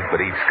at Viv,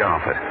 but he'd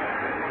scarf it.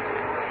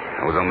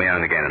 I was on my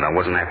own again, and I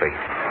wasn't happy.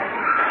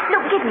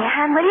 Look, give me a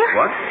hand, will you?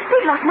 What?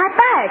 They've lost my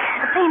bag.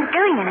 The plane's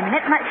going in a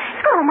minute.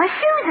 It's got all my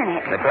shoes in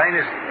it. The plane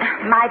is...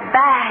 My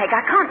bag.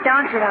 I can't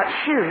dance without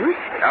shoes.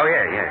 Oh,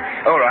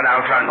 yeah. All right,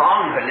 I'll try and...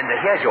 On, Belinda,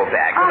 here's your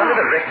bag. With under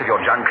the rest of your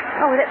junk.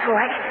 Oh, that's all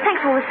right. Thanks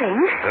for all the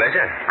things.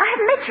 Pleasure. I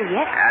haven't met you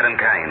yet. Adam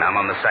Kane. I'm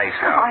on the safe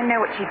Oh, side. I know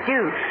what you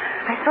do.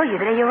 I saw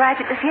you the day you arrived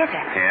at the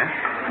theatre. Yeah?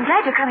 I'm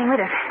glad you're coming with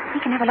us. We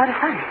can have a lot of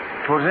fun.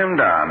 Put him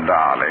down,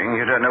 darling.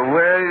 You don't know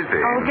where he's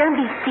been. Oh, don't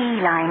be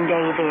feline,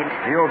 David.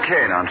 You're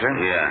Kane, aren't you?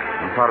 Yeah.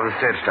 I'm part of the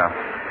stage staff.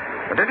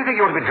 But don't you think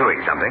you ought to be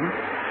doing something?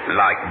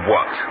 Like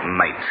what,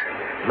 mate?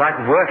 Like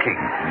working,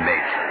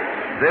 mate.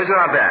 Those are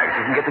our bags.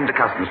 You can get them to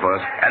customs for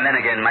us. And then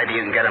again, maybe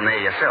you can get them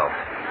there yourself.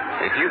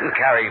 If you can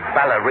carry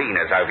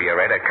ballerinas over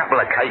your head, a couple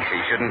of cases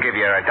shouldn't give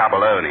you a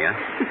double hernia.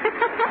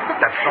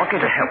 That's not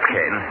going to help,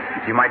 Kane.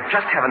 You might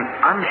just have an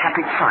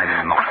unhappy time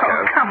in Moscow.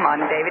 Oh, come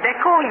on, David. They're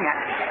calling us.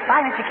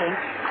 Bye, Mr. Kane.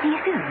 See you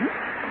soon.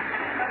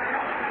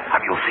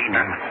 Have you seen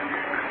him?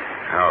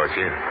 Oh, it's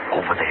you.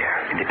 Over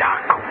there, in the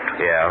dark coat.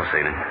 Yeah, I've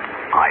seen him.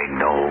 I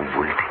know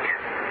Vultic.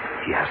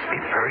 He has a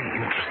very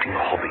interesting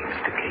hobby,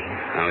 Mr. Kane.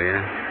 Oh, yeah?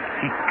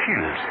 He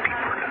kills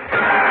people.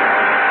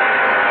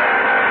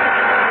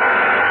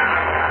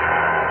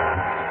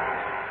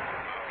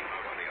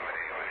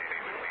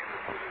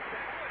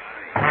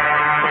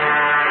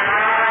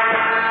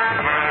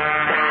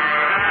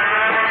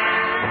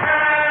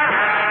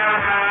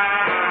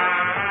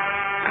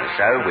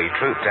 So we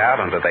trooped out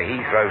onto the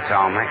Heathrow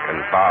tarmac and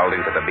filed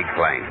into the big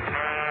plane.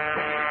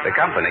 The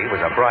company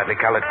was a brightly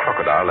coloured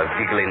crocodile of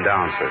giggling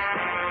dancers.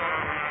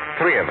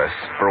 3 of us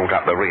brought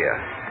up the rear,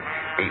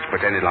 each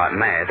pretending like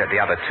mad that the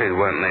other 2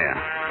 weren't there.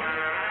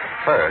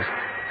 First,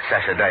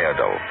 Sasha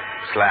Deodol,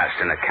 slouched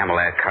in a camel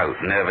hair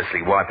coat,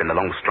 nervously wiping the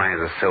long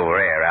strands of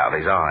silver hair out of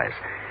his eyes.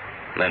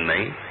 Then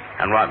me,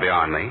 and right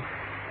behind me,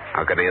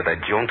 I could hear the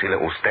jaunty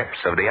little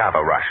steps of the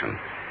other Russian,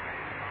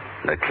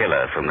 the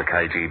killer from the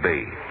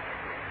KGB,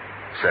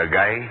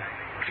 Sergei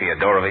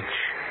Fyodorovich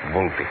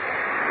Volpik.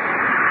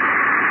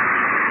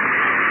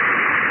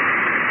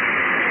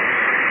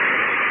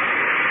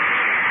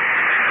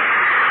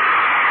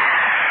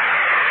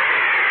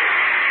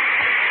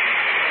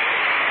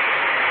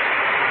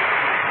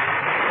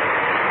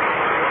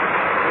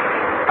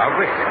 I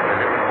risked a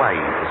little wave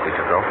as we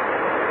took off,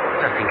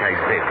 just in case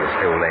Viv was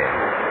still there.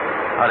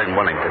 I didn't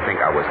want him to think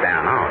I was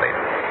downhearted.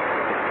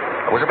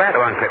 I was about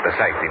to unclip the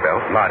safety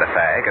belt, light a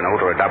fag, and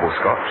order a double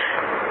scotch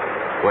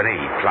when he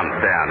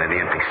plumped down in the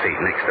empty seat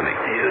next to me.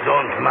 You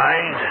don't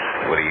mind?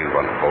 What do you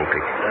want,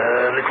 Volpik?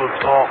 A little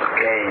talk,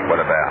 Kane.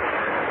 What about?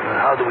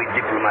 How do we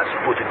diplomats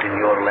put it in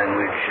your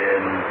language?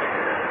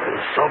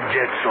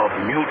 Subjects of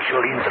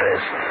mutual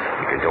interest.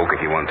 You can talk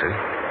if you want to.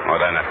 I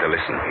don't have to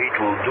listen. It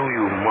will do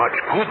you much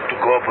good to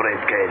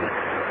cooperate, Kane.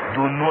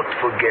 Do not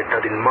forget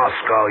that in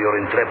Moscow your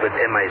intrepid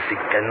MI6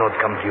 cannot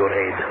come to your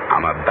aid.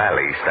 I'm a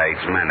ballet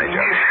stage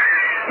manager.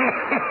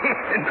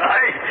 And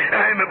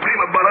I'm a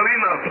prima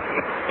ballerina.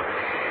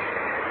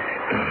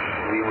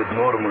 We would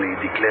normally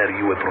declare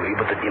you a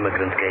prohibited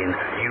immigrant, Kane.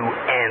 You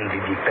and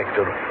the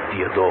defector,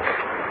 Diadov.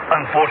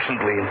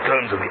 Unfortunately, in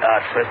terms of the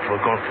Arts Festival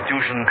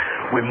Constitution,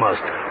 we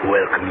must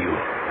welcome you.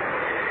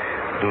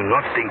 Do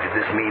not think that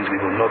this means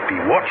we will not be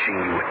watching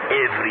you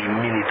every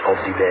minute of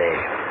the day.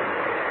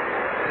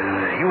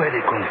 You had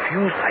a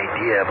confused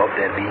idea about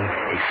there being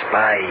a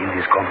spy in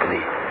this company.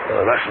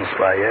 A Russian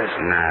spy, yes?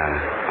 No,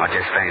 I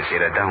just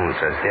fancied a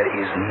dancers. There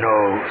is no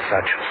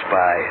such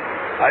spy.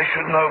 I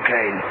should know,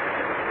 Kane.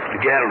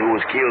 The girl who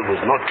was killed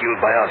was not killed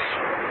by us.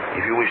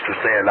 If you wish to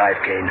stay alive,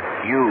 Kane,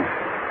 you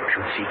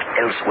should seek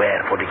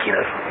elsewhere for the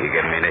killer. You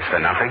giving me this for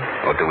nothing,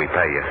 or do we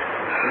pay you?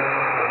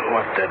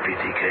 What a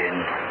pity, Kane.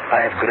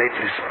 I have great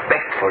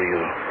respect for you.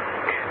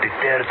 The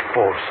Third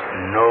Force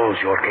knows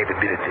your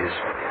capabilities.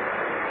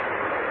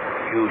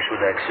 You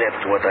should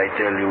accept what I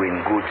tell you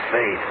in good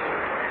faith.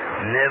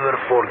 Never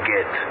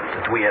forget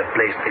that we have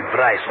placed a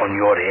price on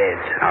your head.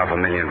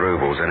 500,000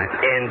 rubles, isn't it?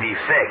 And the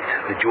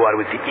fact that you are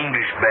with the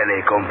English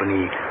Ballet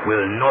Company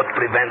will not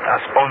prevent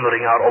us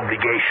honoring our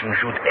obligation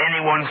should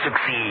anyone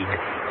succeed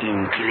in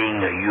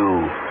killing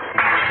you.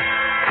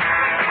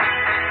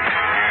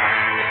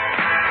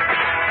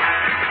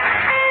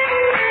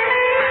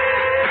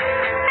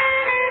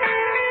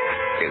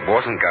 It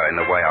wasn't going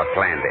the way I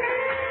planned it.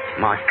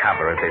 My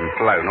cover had been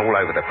blown all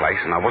over the place,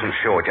 and I wasn't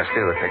sure just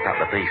who had picked up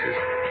the pieces.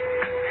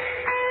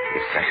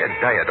 If Sasha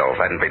Deodov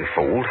hadn't been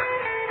fooled,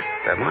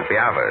 there might be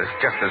others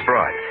just as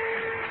bright.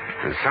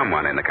 And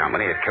someone in the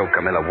company had killed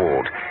Camilla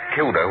Ward,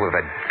 killed her with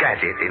a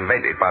gadget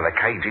invented by the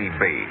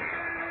KGB.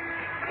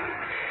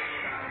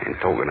 In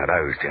talking to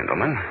those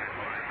gentlemen,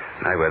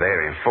 they were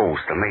there in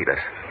force to meet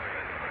us.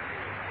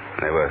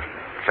 There were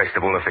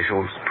festival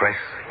officials, press,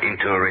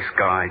 in-tourist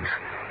guides,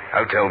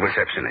 hotel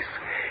receptionists.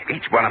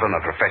 Each one of them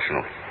a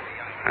professional.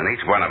 And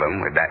each one of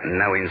them with that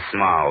knowing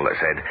smile that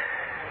said,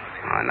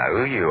 I know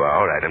who you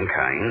are, Adam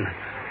Kane.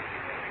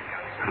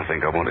 I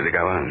think I wanted to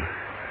go home.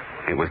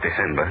 It was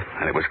December,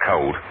 and it was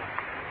cold.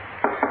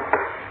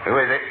 Who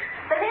is it?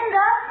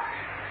 Belinda?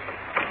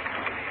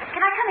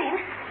 Can I come in?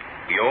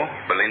 You're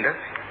Belinda?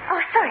 Oh,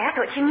 sorry, I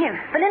thought you knew.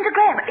 Belinda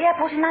Graham at the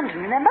airport in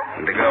London, remember?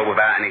 The girl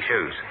without any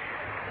shoes.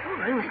 Oh,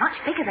 room's much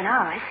bigger than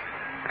ours.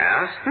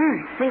 Ours?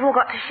 We've all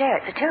got to share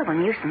it. It's a terrible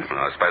nuisance. Well,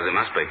 I suppose it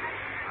must be.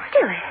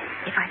 Still,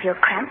 if I feel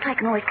cramped, I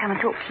can always come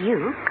and talk to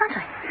you, can't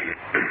I?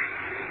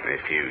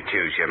 If you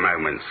choose your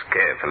moments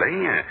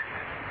carefully.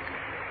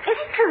 Is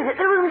it true that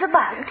the rooms are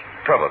bugged?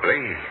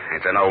 Probably.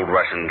 It's an old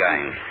Russian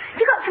game.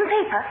 You got some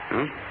paper?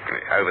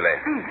 Over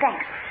there.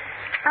 Thanks.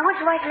 I want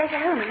to write a letter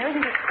home, and there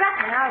isn't a scrap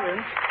in our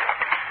room.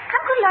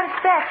 Haven't got a lot of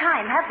spare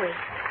time, have we?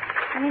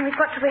 I mean, we've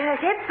got to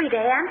rehearse every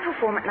day and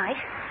perform at night.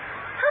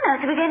 How on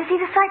earth are we going to see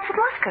the sights of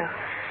Moscow?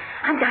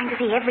 I'm dying to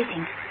see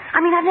everything.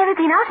 I mean, I've never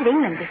been out of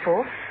England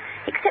before,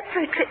 except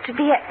for a trip to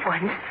Dieppe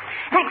once.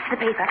 Thanks for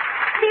the paper.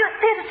 See you at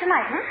theatre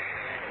tonight,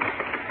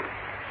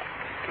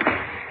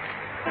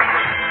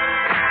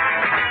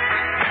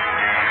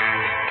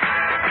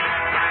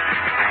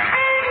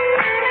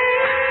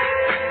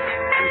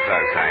 So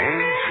saying,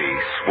 she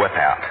swept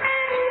out,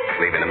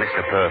 leaving a mist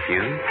of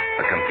perfume,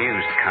 a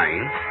confused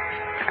Kane,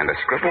 and a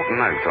scribbled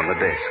note on the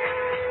desk.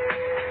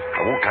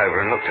 I walked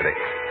over and looked at it.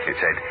 It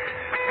said,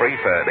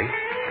 3:30,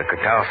 the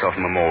Katasov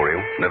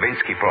Memorial,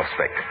 Novinsky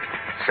Prospect,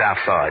 south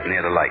side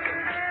near the lake.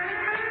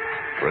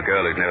 For a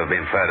girl who'd never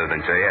been further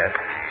than Dieppe,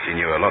 she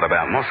knew a lot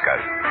about Moscow.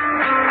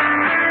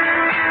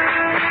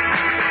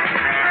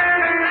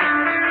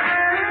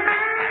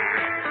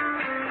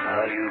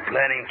 Are you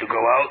planning to go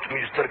out,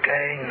 Mr.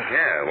 Kane?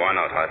 Yeah, why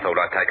not? I thought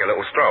I'd take a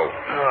little stroll.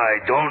 I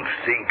don't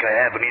think I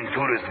have an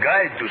in-tourist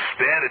guide to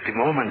spare at the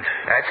moment.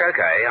 That's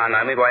okay. I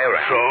know my way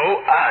around.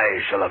 So I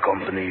shall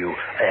accompany you.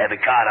 I have a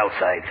car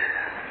outside.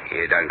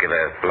 You don't give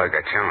a bloke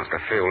a chance to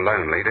feel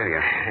lonely, do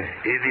you?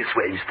 This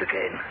way, Mr.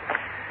 Kane.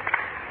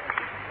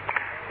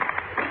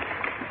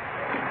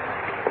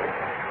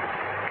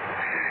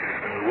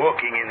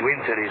 Walking in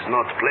winter is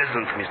not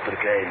pleasant, Mr.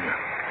 Kane.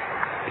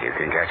 You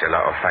can catch a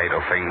lot of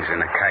fatal things in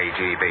the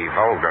KGB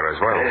Volga as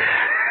well.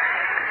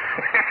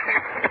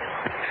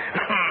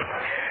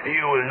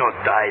 You will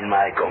not die in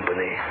my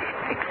company.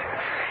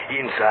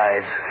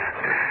 Inside.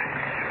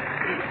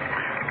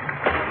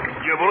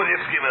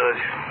 Jaborodevsky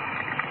village.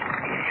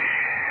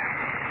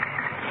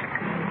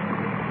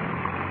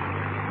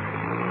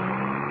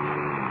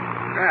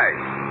 Hey,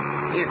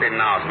 you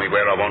didn't ask me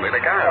where I wanted to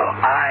go.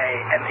 I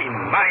am a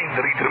mind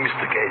reader,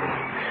 Mr. Kane.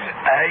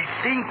 I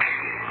think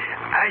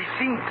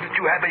that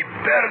you have a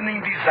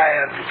burning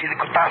desire to see the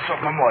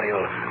Katasov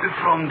Memorial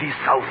from the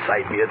south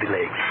side near the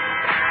lake.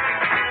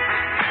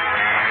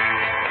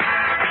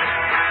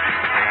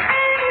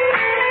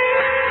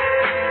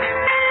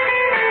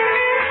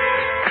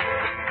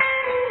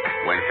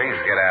 When things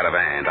get out of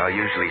hand, I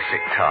usually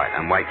sit tight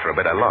and wait for a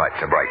bit of light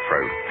to break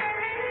through.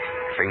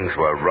 Things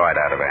were right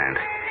out of hand.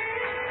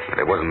 But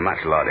there wasn't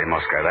much light in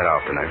Moscow that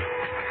afternoon.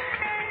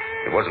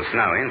 It wasn't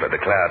snowing, but the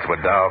clouds were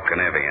dark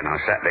and heavy, and I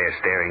sat there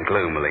staring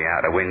gloomily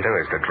out the window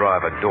as the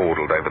driver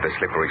dawdled over the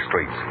slippery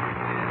streets.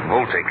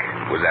 Voltic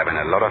was having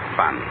a lot of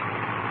fun,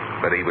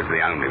 but he was the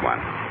only one.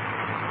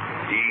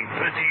 The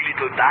pretty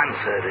little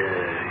dancer,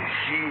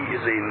 she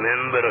is a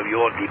member of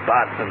your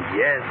department,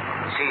 yes?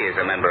 She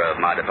is a member of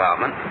my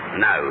department?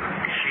 No.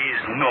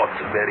 She's not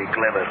very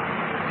clever.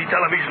 The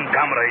television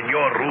camera in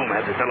your room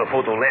has a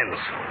telephoto lens.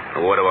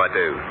 What do I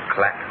do?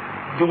 Clap?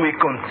 Do we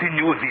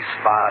continue this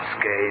farce,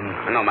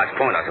 Kane? Not much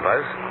point, I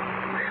suppose.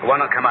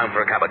 Why not come home for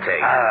a cup of tea?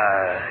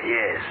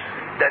 Yes.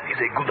 That is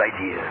a good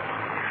idea.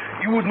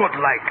 You would not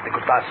like the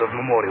Katasov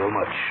Memorial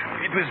much.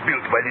 It was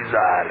built by the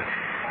Tsar.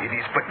 It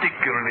is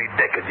particularly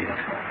decadent.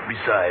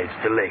 Besides,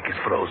 the lake is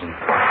frozen.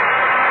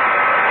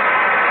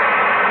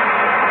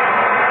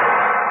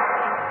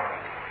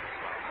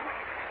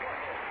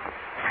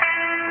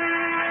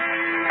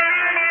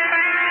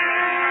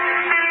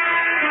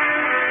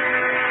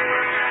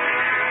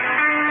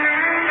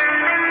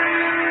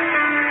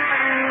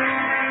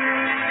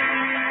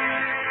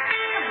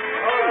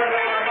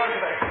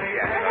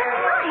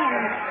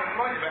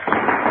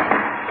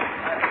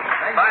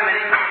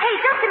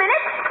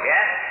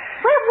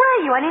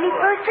 I nearly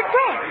froze to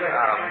death.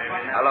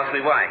 I lost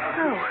my way.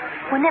 Oh,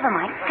 well, never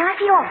mind. Can I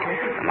see you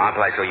afterwards? My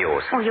place or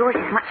yours? Oh, yours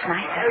is much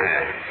nicer.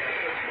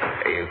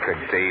 You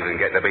could even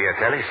get to be a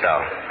telly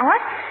star. What?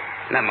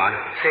 Never mind.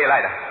 See you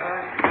later.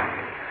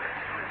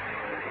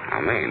 I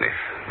mean, if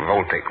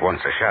Voltic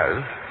wants a show,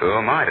 who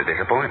am I to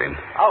disappoint him?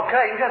 Oh,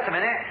 Kane, just a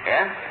minute.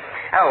 Yeah?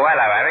 Oh,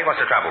 hello, Harry. What's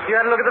the trouble? You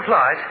had a look at the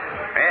flies?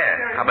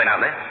 Yeah, I've been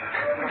up there.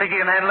 Think you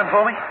can handle them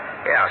for me?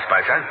 Yeah, I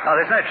suppose so. Oh,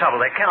 there's no trouble.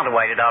 They're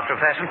counterweighted after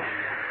a fashion.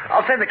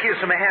 I'll send the cues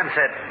from my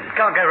handset.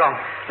 Can't go wrong.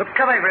 Look,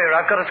 come over here.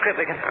 I've got a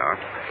script we can...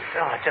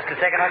 Oh, just a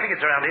second. I think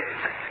it's around here.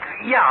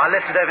 Yeah, I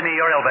left it over near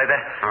your elbow there.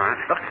 All right.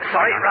 Look,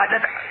 sorry, right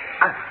left.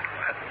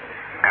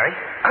 Harry?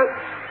 Oh.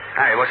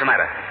 Harry, what's the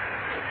matter?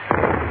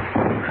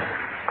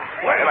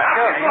 What did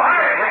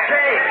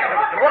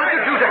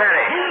you do to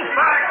Harry?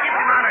 Give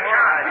him on a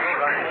charge.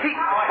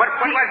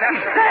 What was that?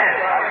 He's dead.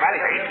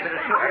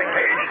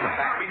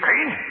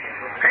 Kane?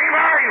 Kane,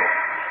 where are you?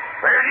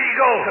 Where did he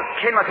go?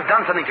 Kane must have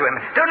done something to him.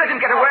 Don't let him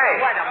get away.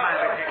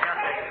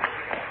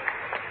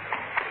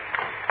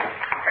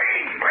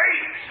 Kane!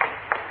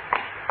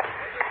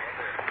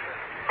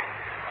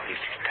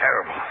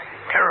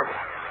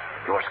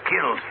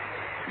 killed.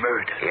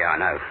 Murder. Yeah, I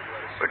know.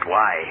 But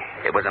why?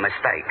 It was a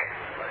mistake.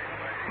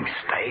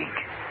 Mistake?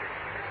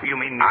 You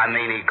mean... I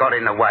mean, he got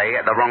in the way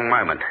at the wrong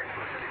moment.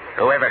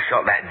 Whoever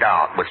shot that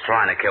dart was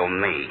trying to kill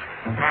me.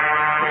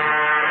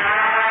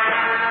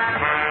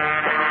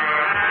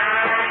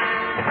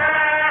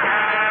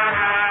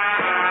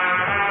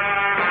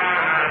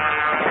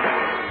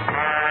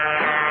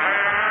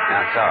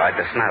 Outside,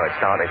 the snow had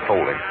started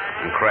falling,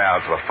 and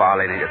crowds were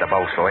filing into the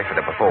Bolshoi for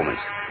the performance.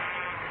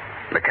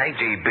 The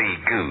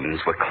KGB goons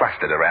were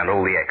clustered around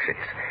all the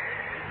exits.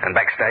 And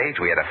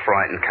backstage, we had a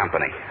frightened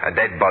company, a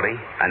dead body,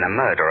 and a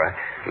murderer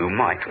who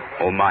might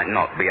or might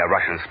not be a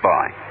Russian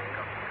spy.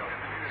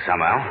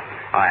 Somehow,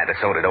 I had to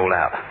sort it all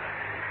out.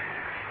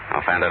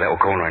 I found a little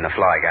corner in the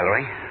fly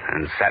gallery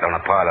and sat on a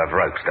pile of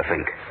ropes to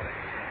think.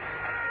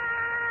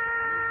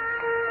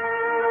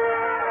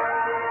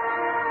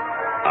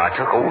 I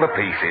took all the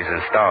pieces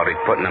and started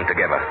putting them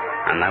together,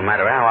 and no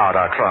matter how hard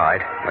I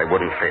tried, they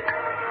wouldn't fit.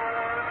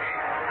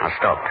 I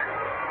stopped,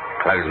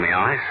 closed my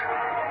eyes,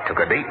 took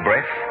a deep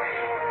breath,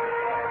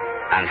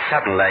 and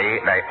suddenly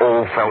they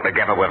all fell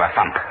together with a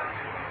thump.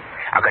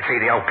 I could see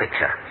the whole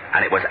picture,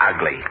 and it was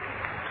ugly.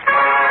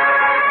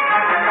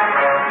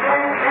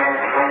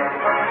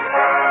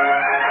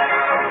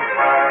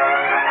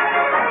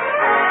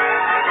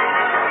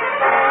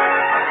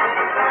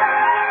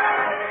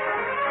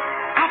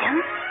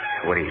 Adam?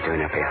 What are you doing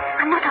up here?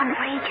 I'm not on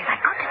for ages.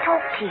 I've got to talk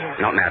to you.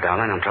 Not now,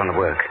 darling. I'm trying to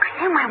work. I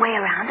know my way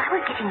around. I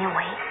won't get in your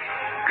way.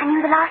 I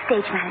knew the last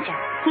stage manager.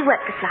 He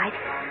worked the flight.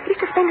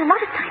 Used to spend a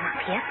lot of time up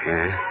here.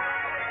 Yeah?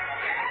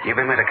 You've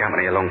been with the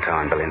company a long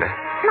time, Belinda.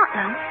 Not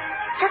long.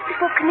 Just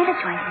before Camilla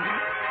joined me.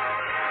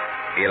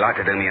 You'd like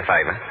to do me a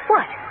favour?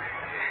 What?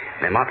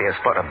 There might be a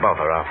spot of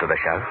bother after the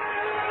show.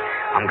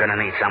 I'm going to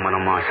need someone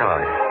on my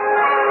side.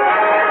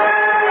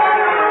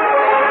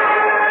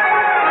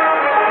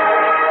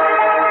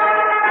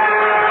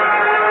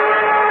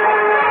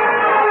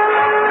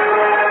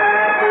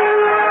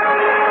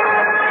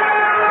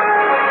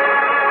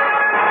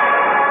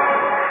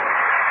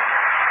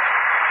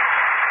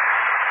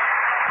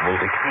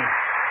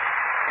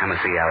 Come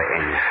and see how it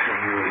ends.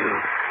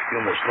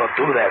 You must not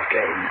do that,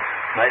 Kane.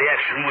 My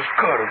reaction was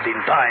curved in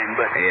time,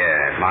 but...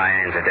 Yeah, my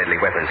hands are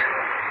deadly weapons.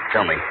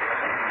 Tell me,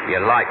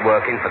 you like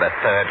working for the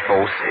Third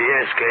Force?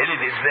 Yes, Kane,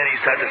 it is very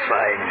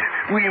satisfying.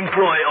 We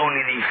employ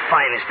only the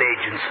finest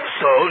agents,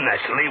 so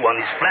naturally one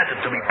is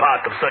flattered to be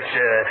part of such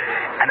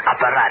an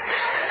apparatus.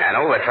 And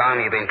all the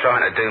time you've been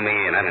trying to do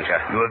me in, haven't you?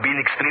 You have been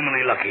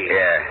extremely lucky.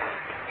 Yeah.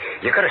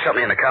 You could have shot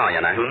me in the car,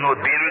 you know. Do not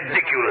be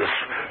ridiculous.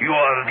 You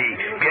are the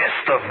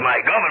guest of my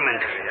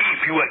government.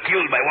 If you were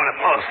killed by one of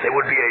us, there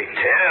would be a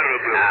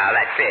terrible... Ah,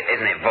 that's it,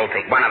 isn't it,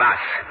 Voltic? One of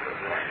us.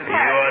 You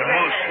are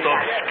most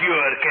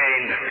obscure,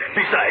 Kane.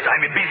 Besides,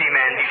 I'm a busy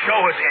man. The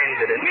show has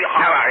ended, and...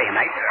 How are you,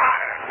 mate?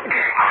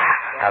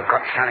 I've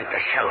got something to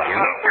show you.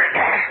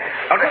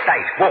 On the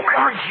stage, walk.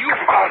 Oh, you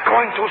are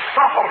going to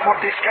suffer for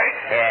this, Kane.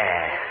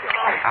 Yeah.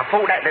 I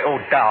thought that little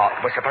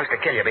dart was supposed to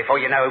kill you before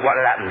you know what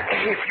had happened.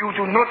 If you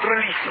do not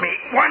release me,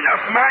 one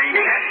of mine...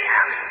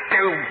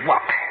 Do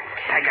what?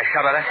 Take a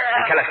shot at us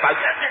and kill us both?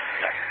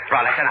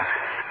 Right, that's enough.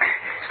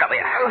 Stop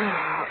here.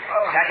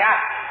 Sasha?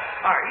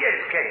 Yes,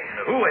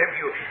 Kane. Who have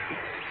you...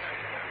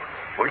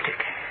 Voltic.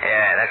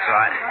 Yeah, that's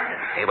right.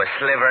 He was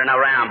slithering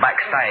around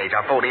backstage.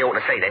 I thought he ought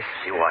to see this.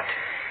 See what?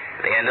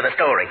 The end of the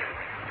story.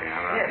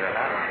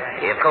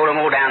 You've called them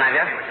all down, have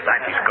you?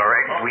 That is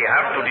correct. We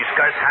have to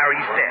discuss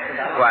Harry's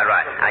death. Quite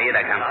right. Now, here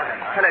they come.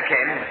 Hello,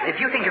 Ken. If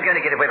you think you're going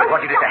to get away with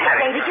what you did to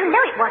Harry... David, you know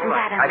it wasn't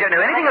Adam. I don't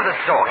know anything of the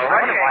sort.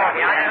 Company!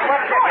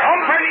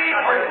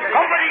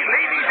 Company,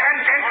 ladies and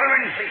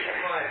gentlemen!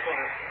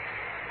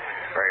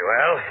 Very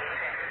well.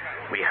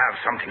 We have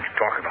something to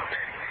talk about.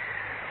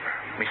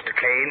 Mr.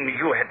 Kane,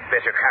 you had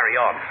better carry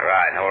on.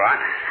 Right, all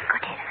right.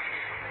 Got it.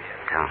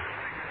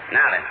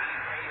 Now then.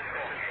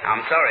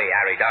 I'm sorry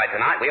Harry died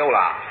tonight. We all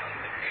are.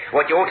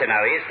 What you ought to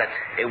know is that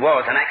it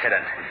was an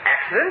accident.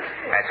 Accident?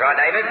 That's right,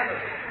 David.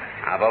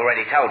 I've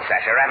already told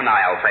Sasha, haven't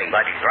I, old thing?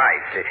 That is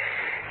right.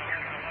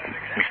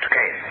 Mr.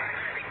 Kane,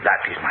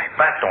 that is my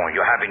baton you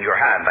have in your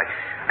hand.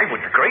 I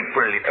would be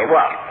grateful if you...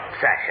 What?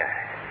 Sasha?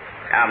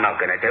 I'm not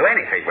going to do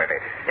anything with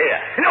it. Here.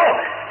 No,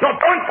 don't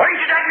point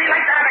it at me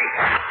like that.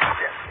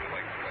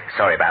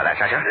 Sorry about that,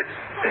 Sasha. Good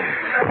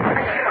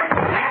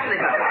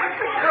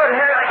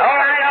Harry. All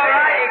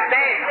right, it's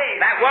dead.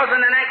 That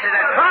wasn't an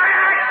accident.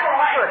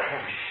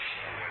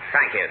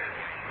 Thank you.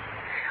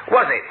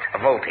 Was it,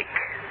 Voltic?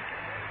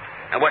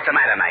 What's the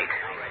matter, mate?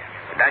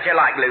 Don't you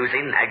like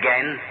losing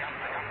again?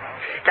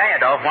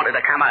 Teodov wanted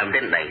to come home,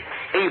 didn't he?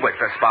 He was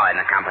the spy in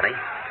the company.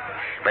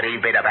 But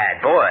he'd been a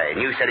bad boy, and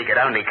you said he could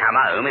only come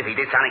home if he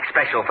did something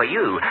special for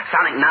you.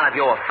 Something none of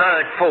your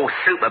Third Force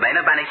supermen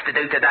have managed to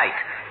do to date.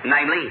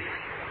 Namely,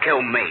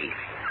 kill me.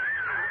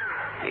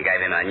 You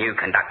gave him a new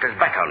conductor's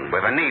baton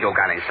with a needle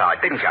gun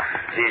inside, didn't you?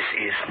 This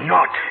is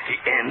not the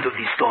end of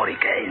the story,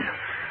 Kane.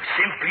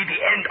 Simply the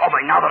end of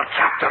another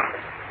chapter.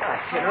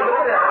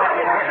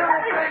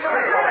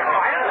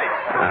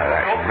 Oh,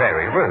 that's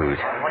very rude.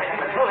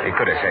 He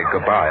could have said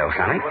goodbye or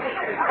something.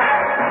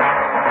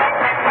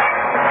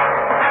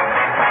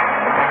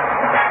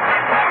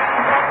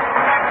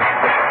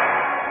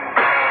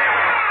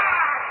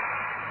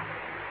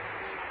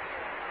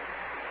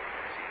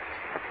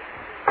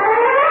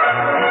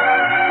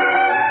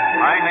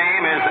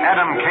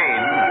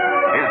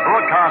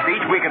 broadcast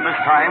each week at this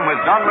time with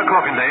Don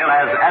McCorkindale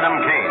as Adam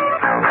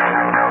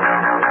Kane.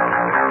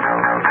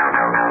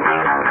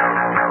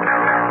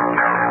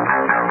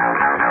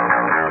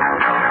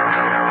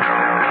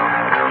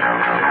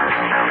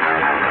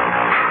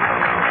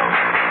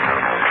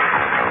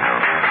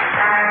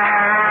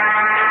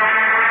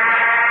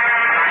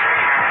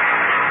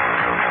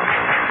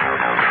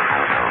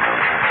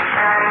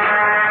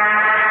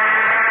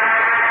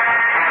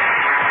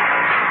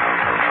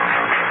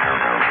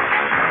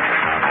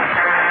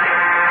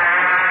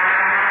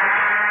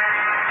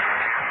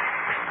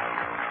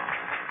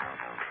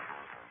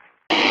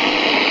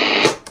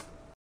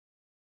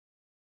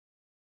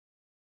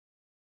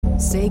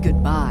 Say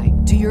goodbye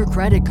to your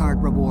credit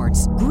card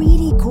rewards.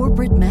 Greedy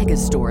corporate mega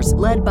stores,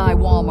 led by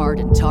Walmart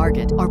and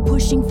Target, are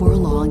pushing for a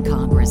law in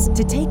Congress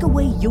to take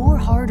away your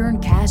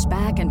hard-earned cash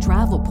back and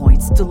travel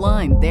points to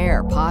line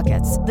their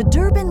pockets. The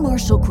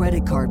Durbin-Marshall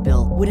credit card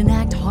bill would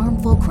enact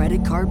harmful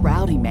credit card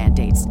routing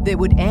mandates that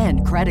would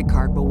end credit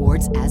card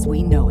rewards as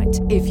we know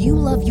it. If you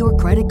love your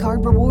credit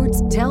card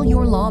rewards, tell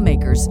your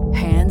lawmakers,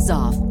 hands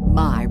off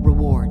my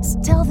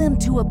rewards. Tell them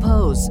to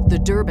oppose the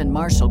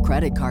Durbin-Marshall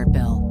credit card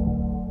bill.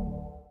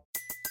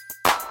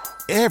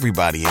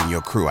 Everybody in your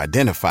crew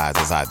identifies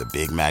as either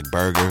Big Mac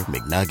Burger,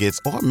 McNuggets,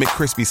 or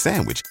McCrispy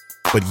Sandwich.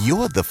 But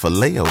you're the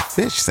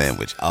Filet-O-Fish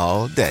Sandwich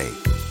all day.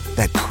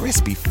 That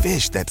crispy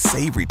fish, that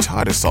savory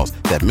tartar sauce,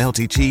 that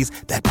melty cheese,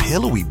 that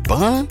pillowy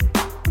bun.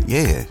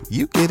 Yeah,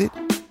 you get it.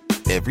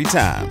 Every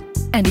time.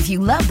 And if you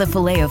love the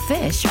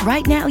Filet-O-Fish,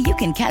 right now you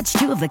can catch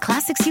two of the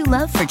classics you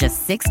love for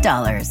just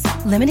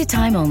 $6. Limited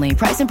time only.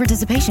 Price and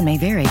participation may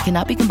vary.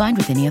 Cannot be combined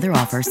with any other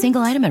offer.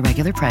 Single item at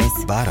regular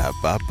price.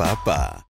 Ba-da-ba-ba-ba.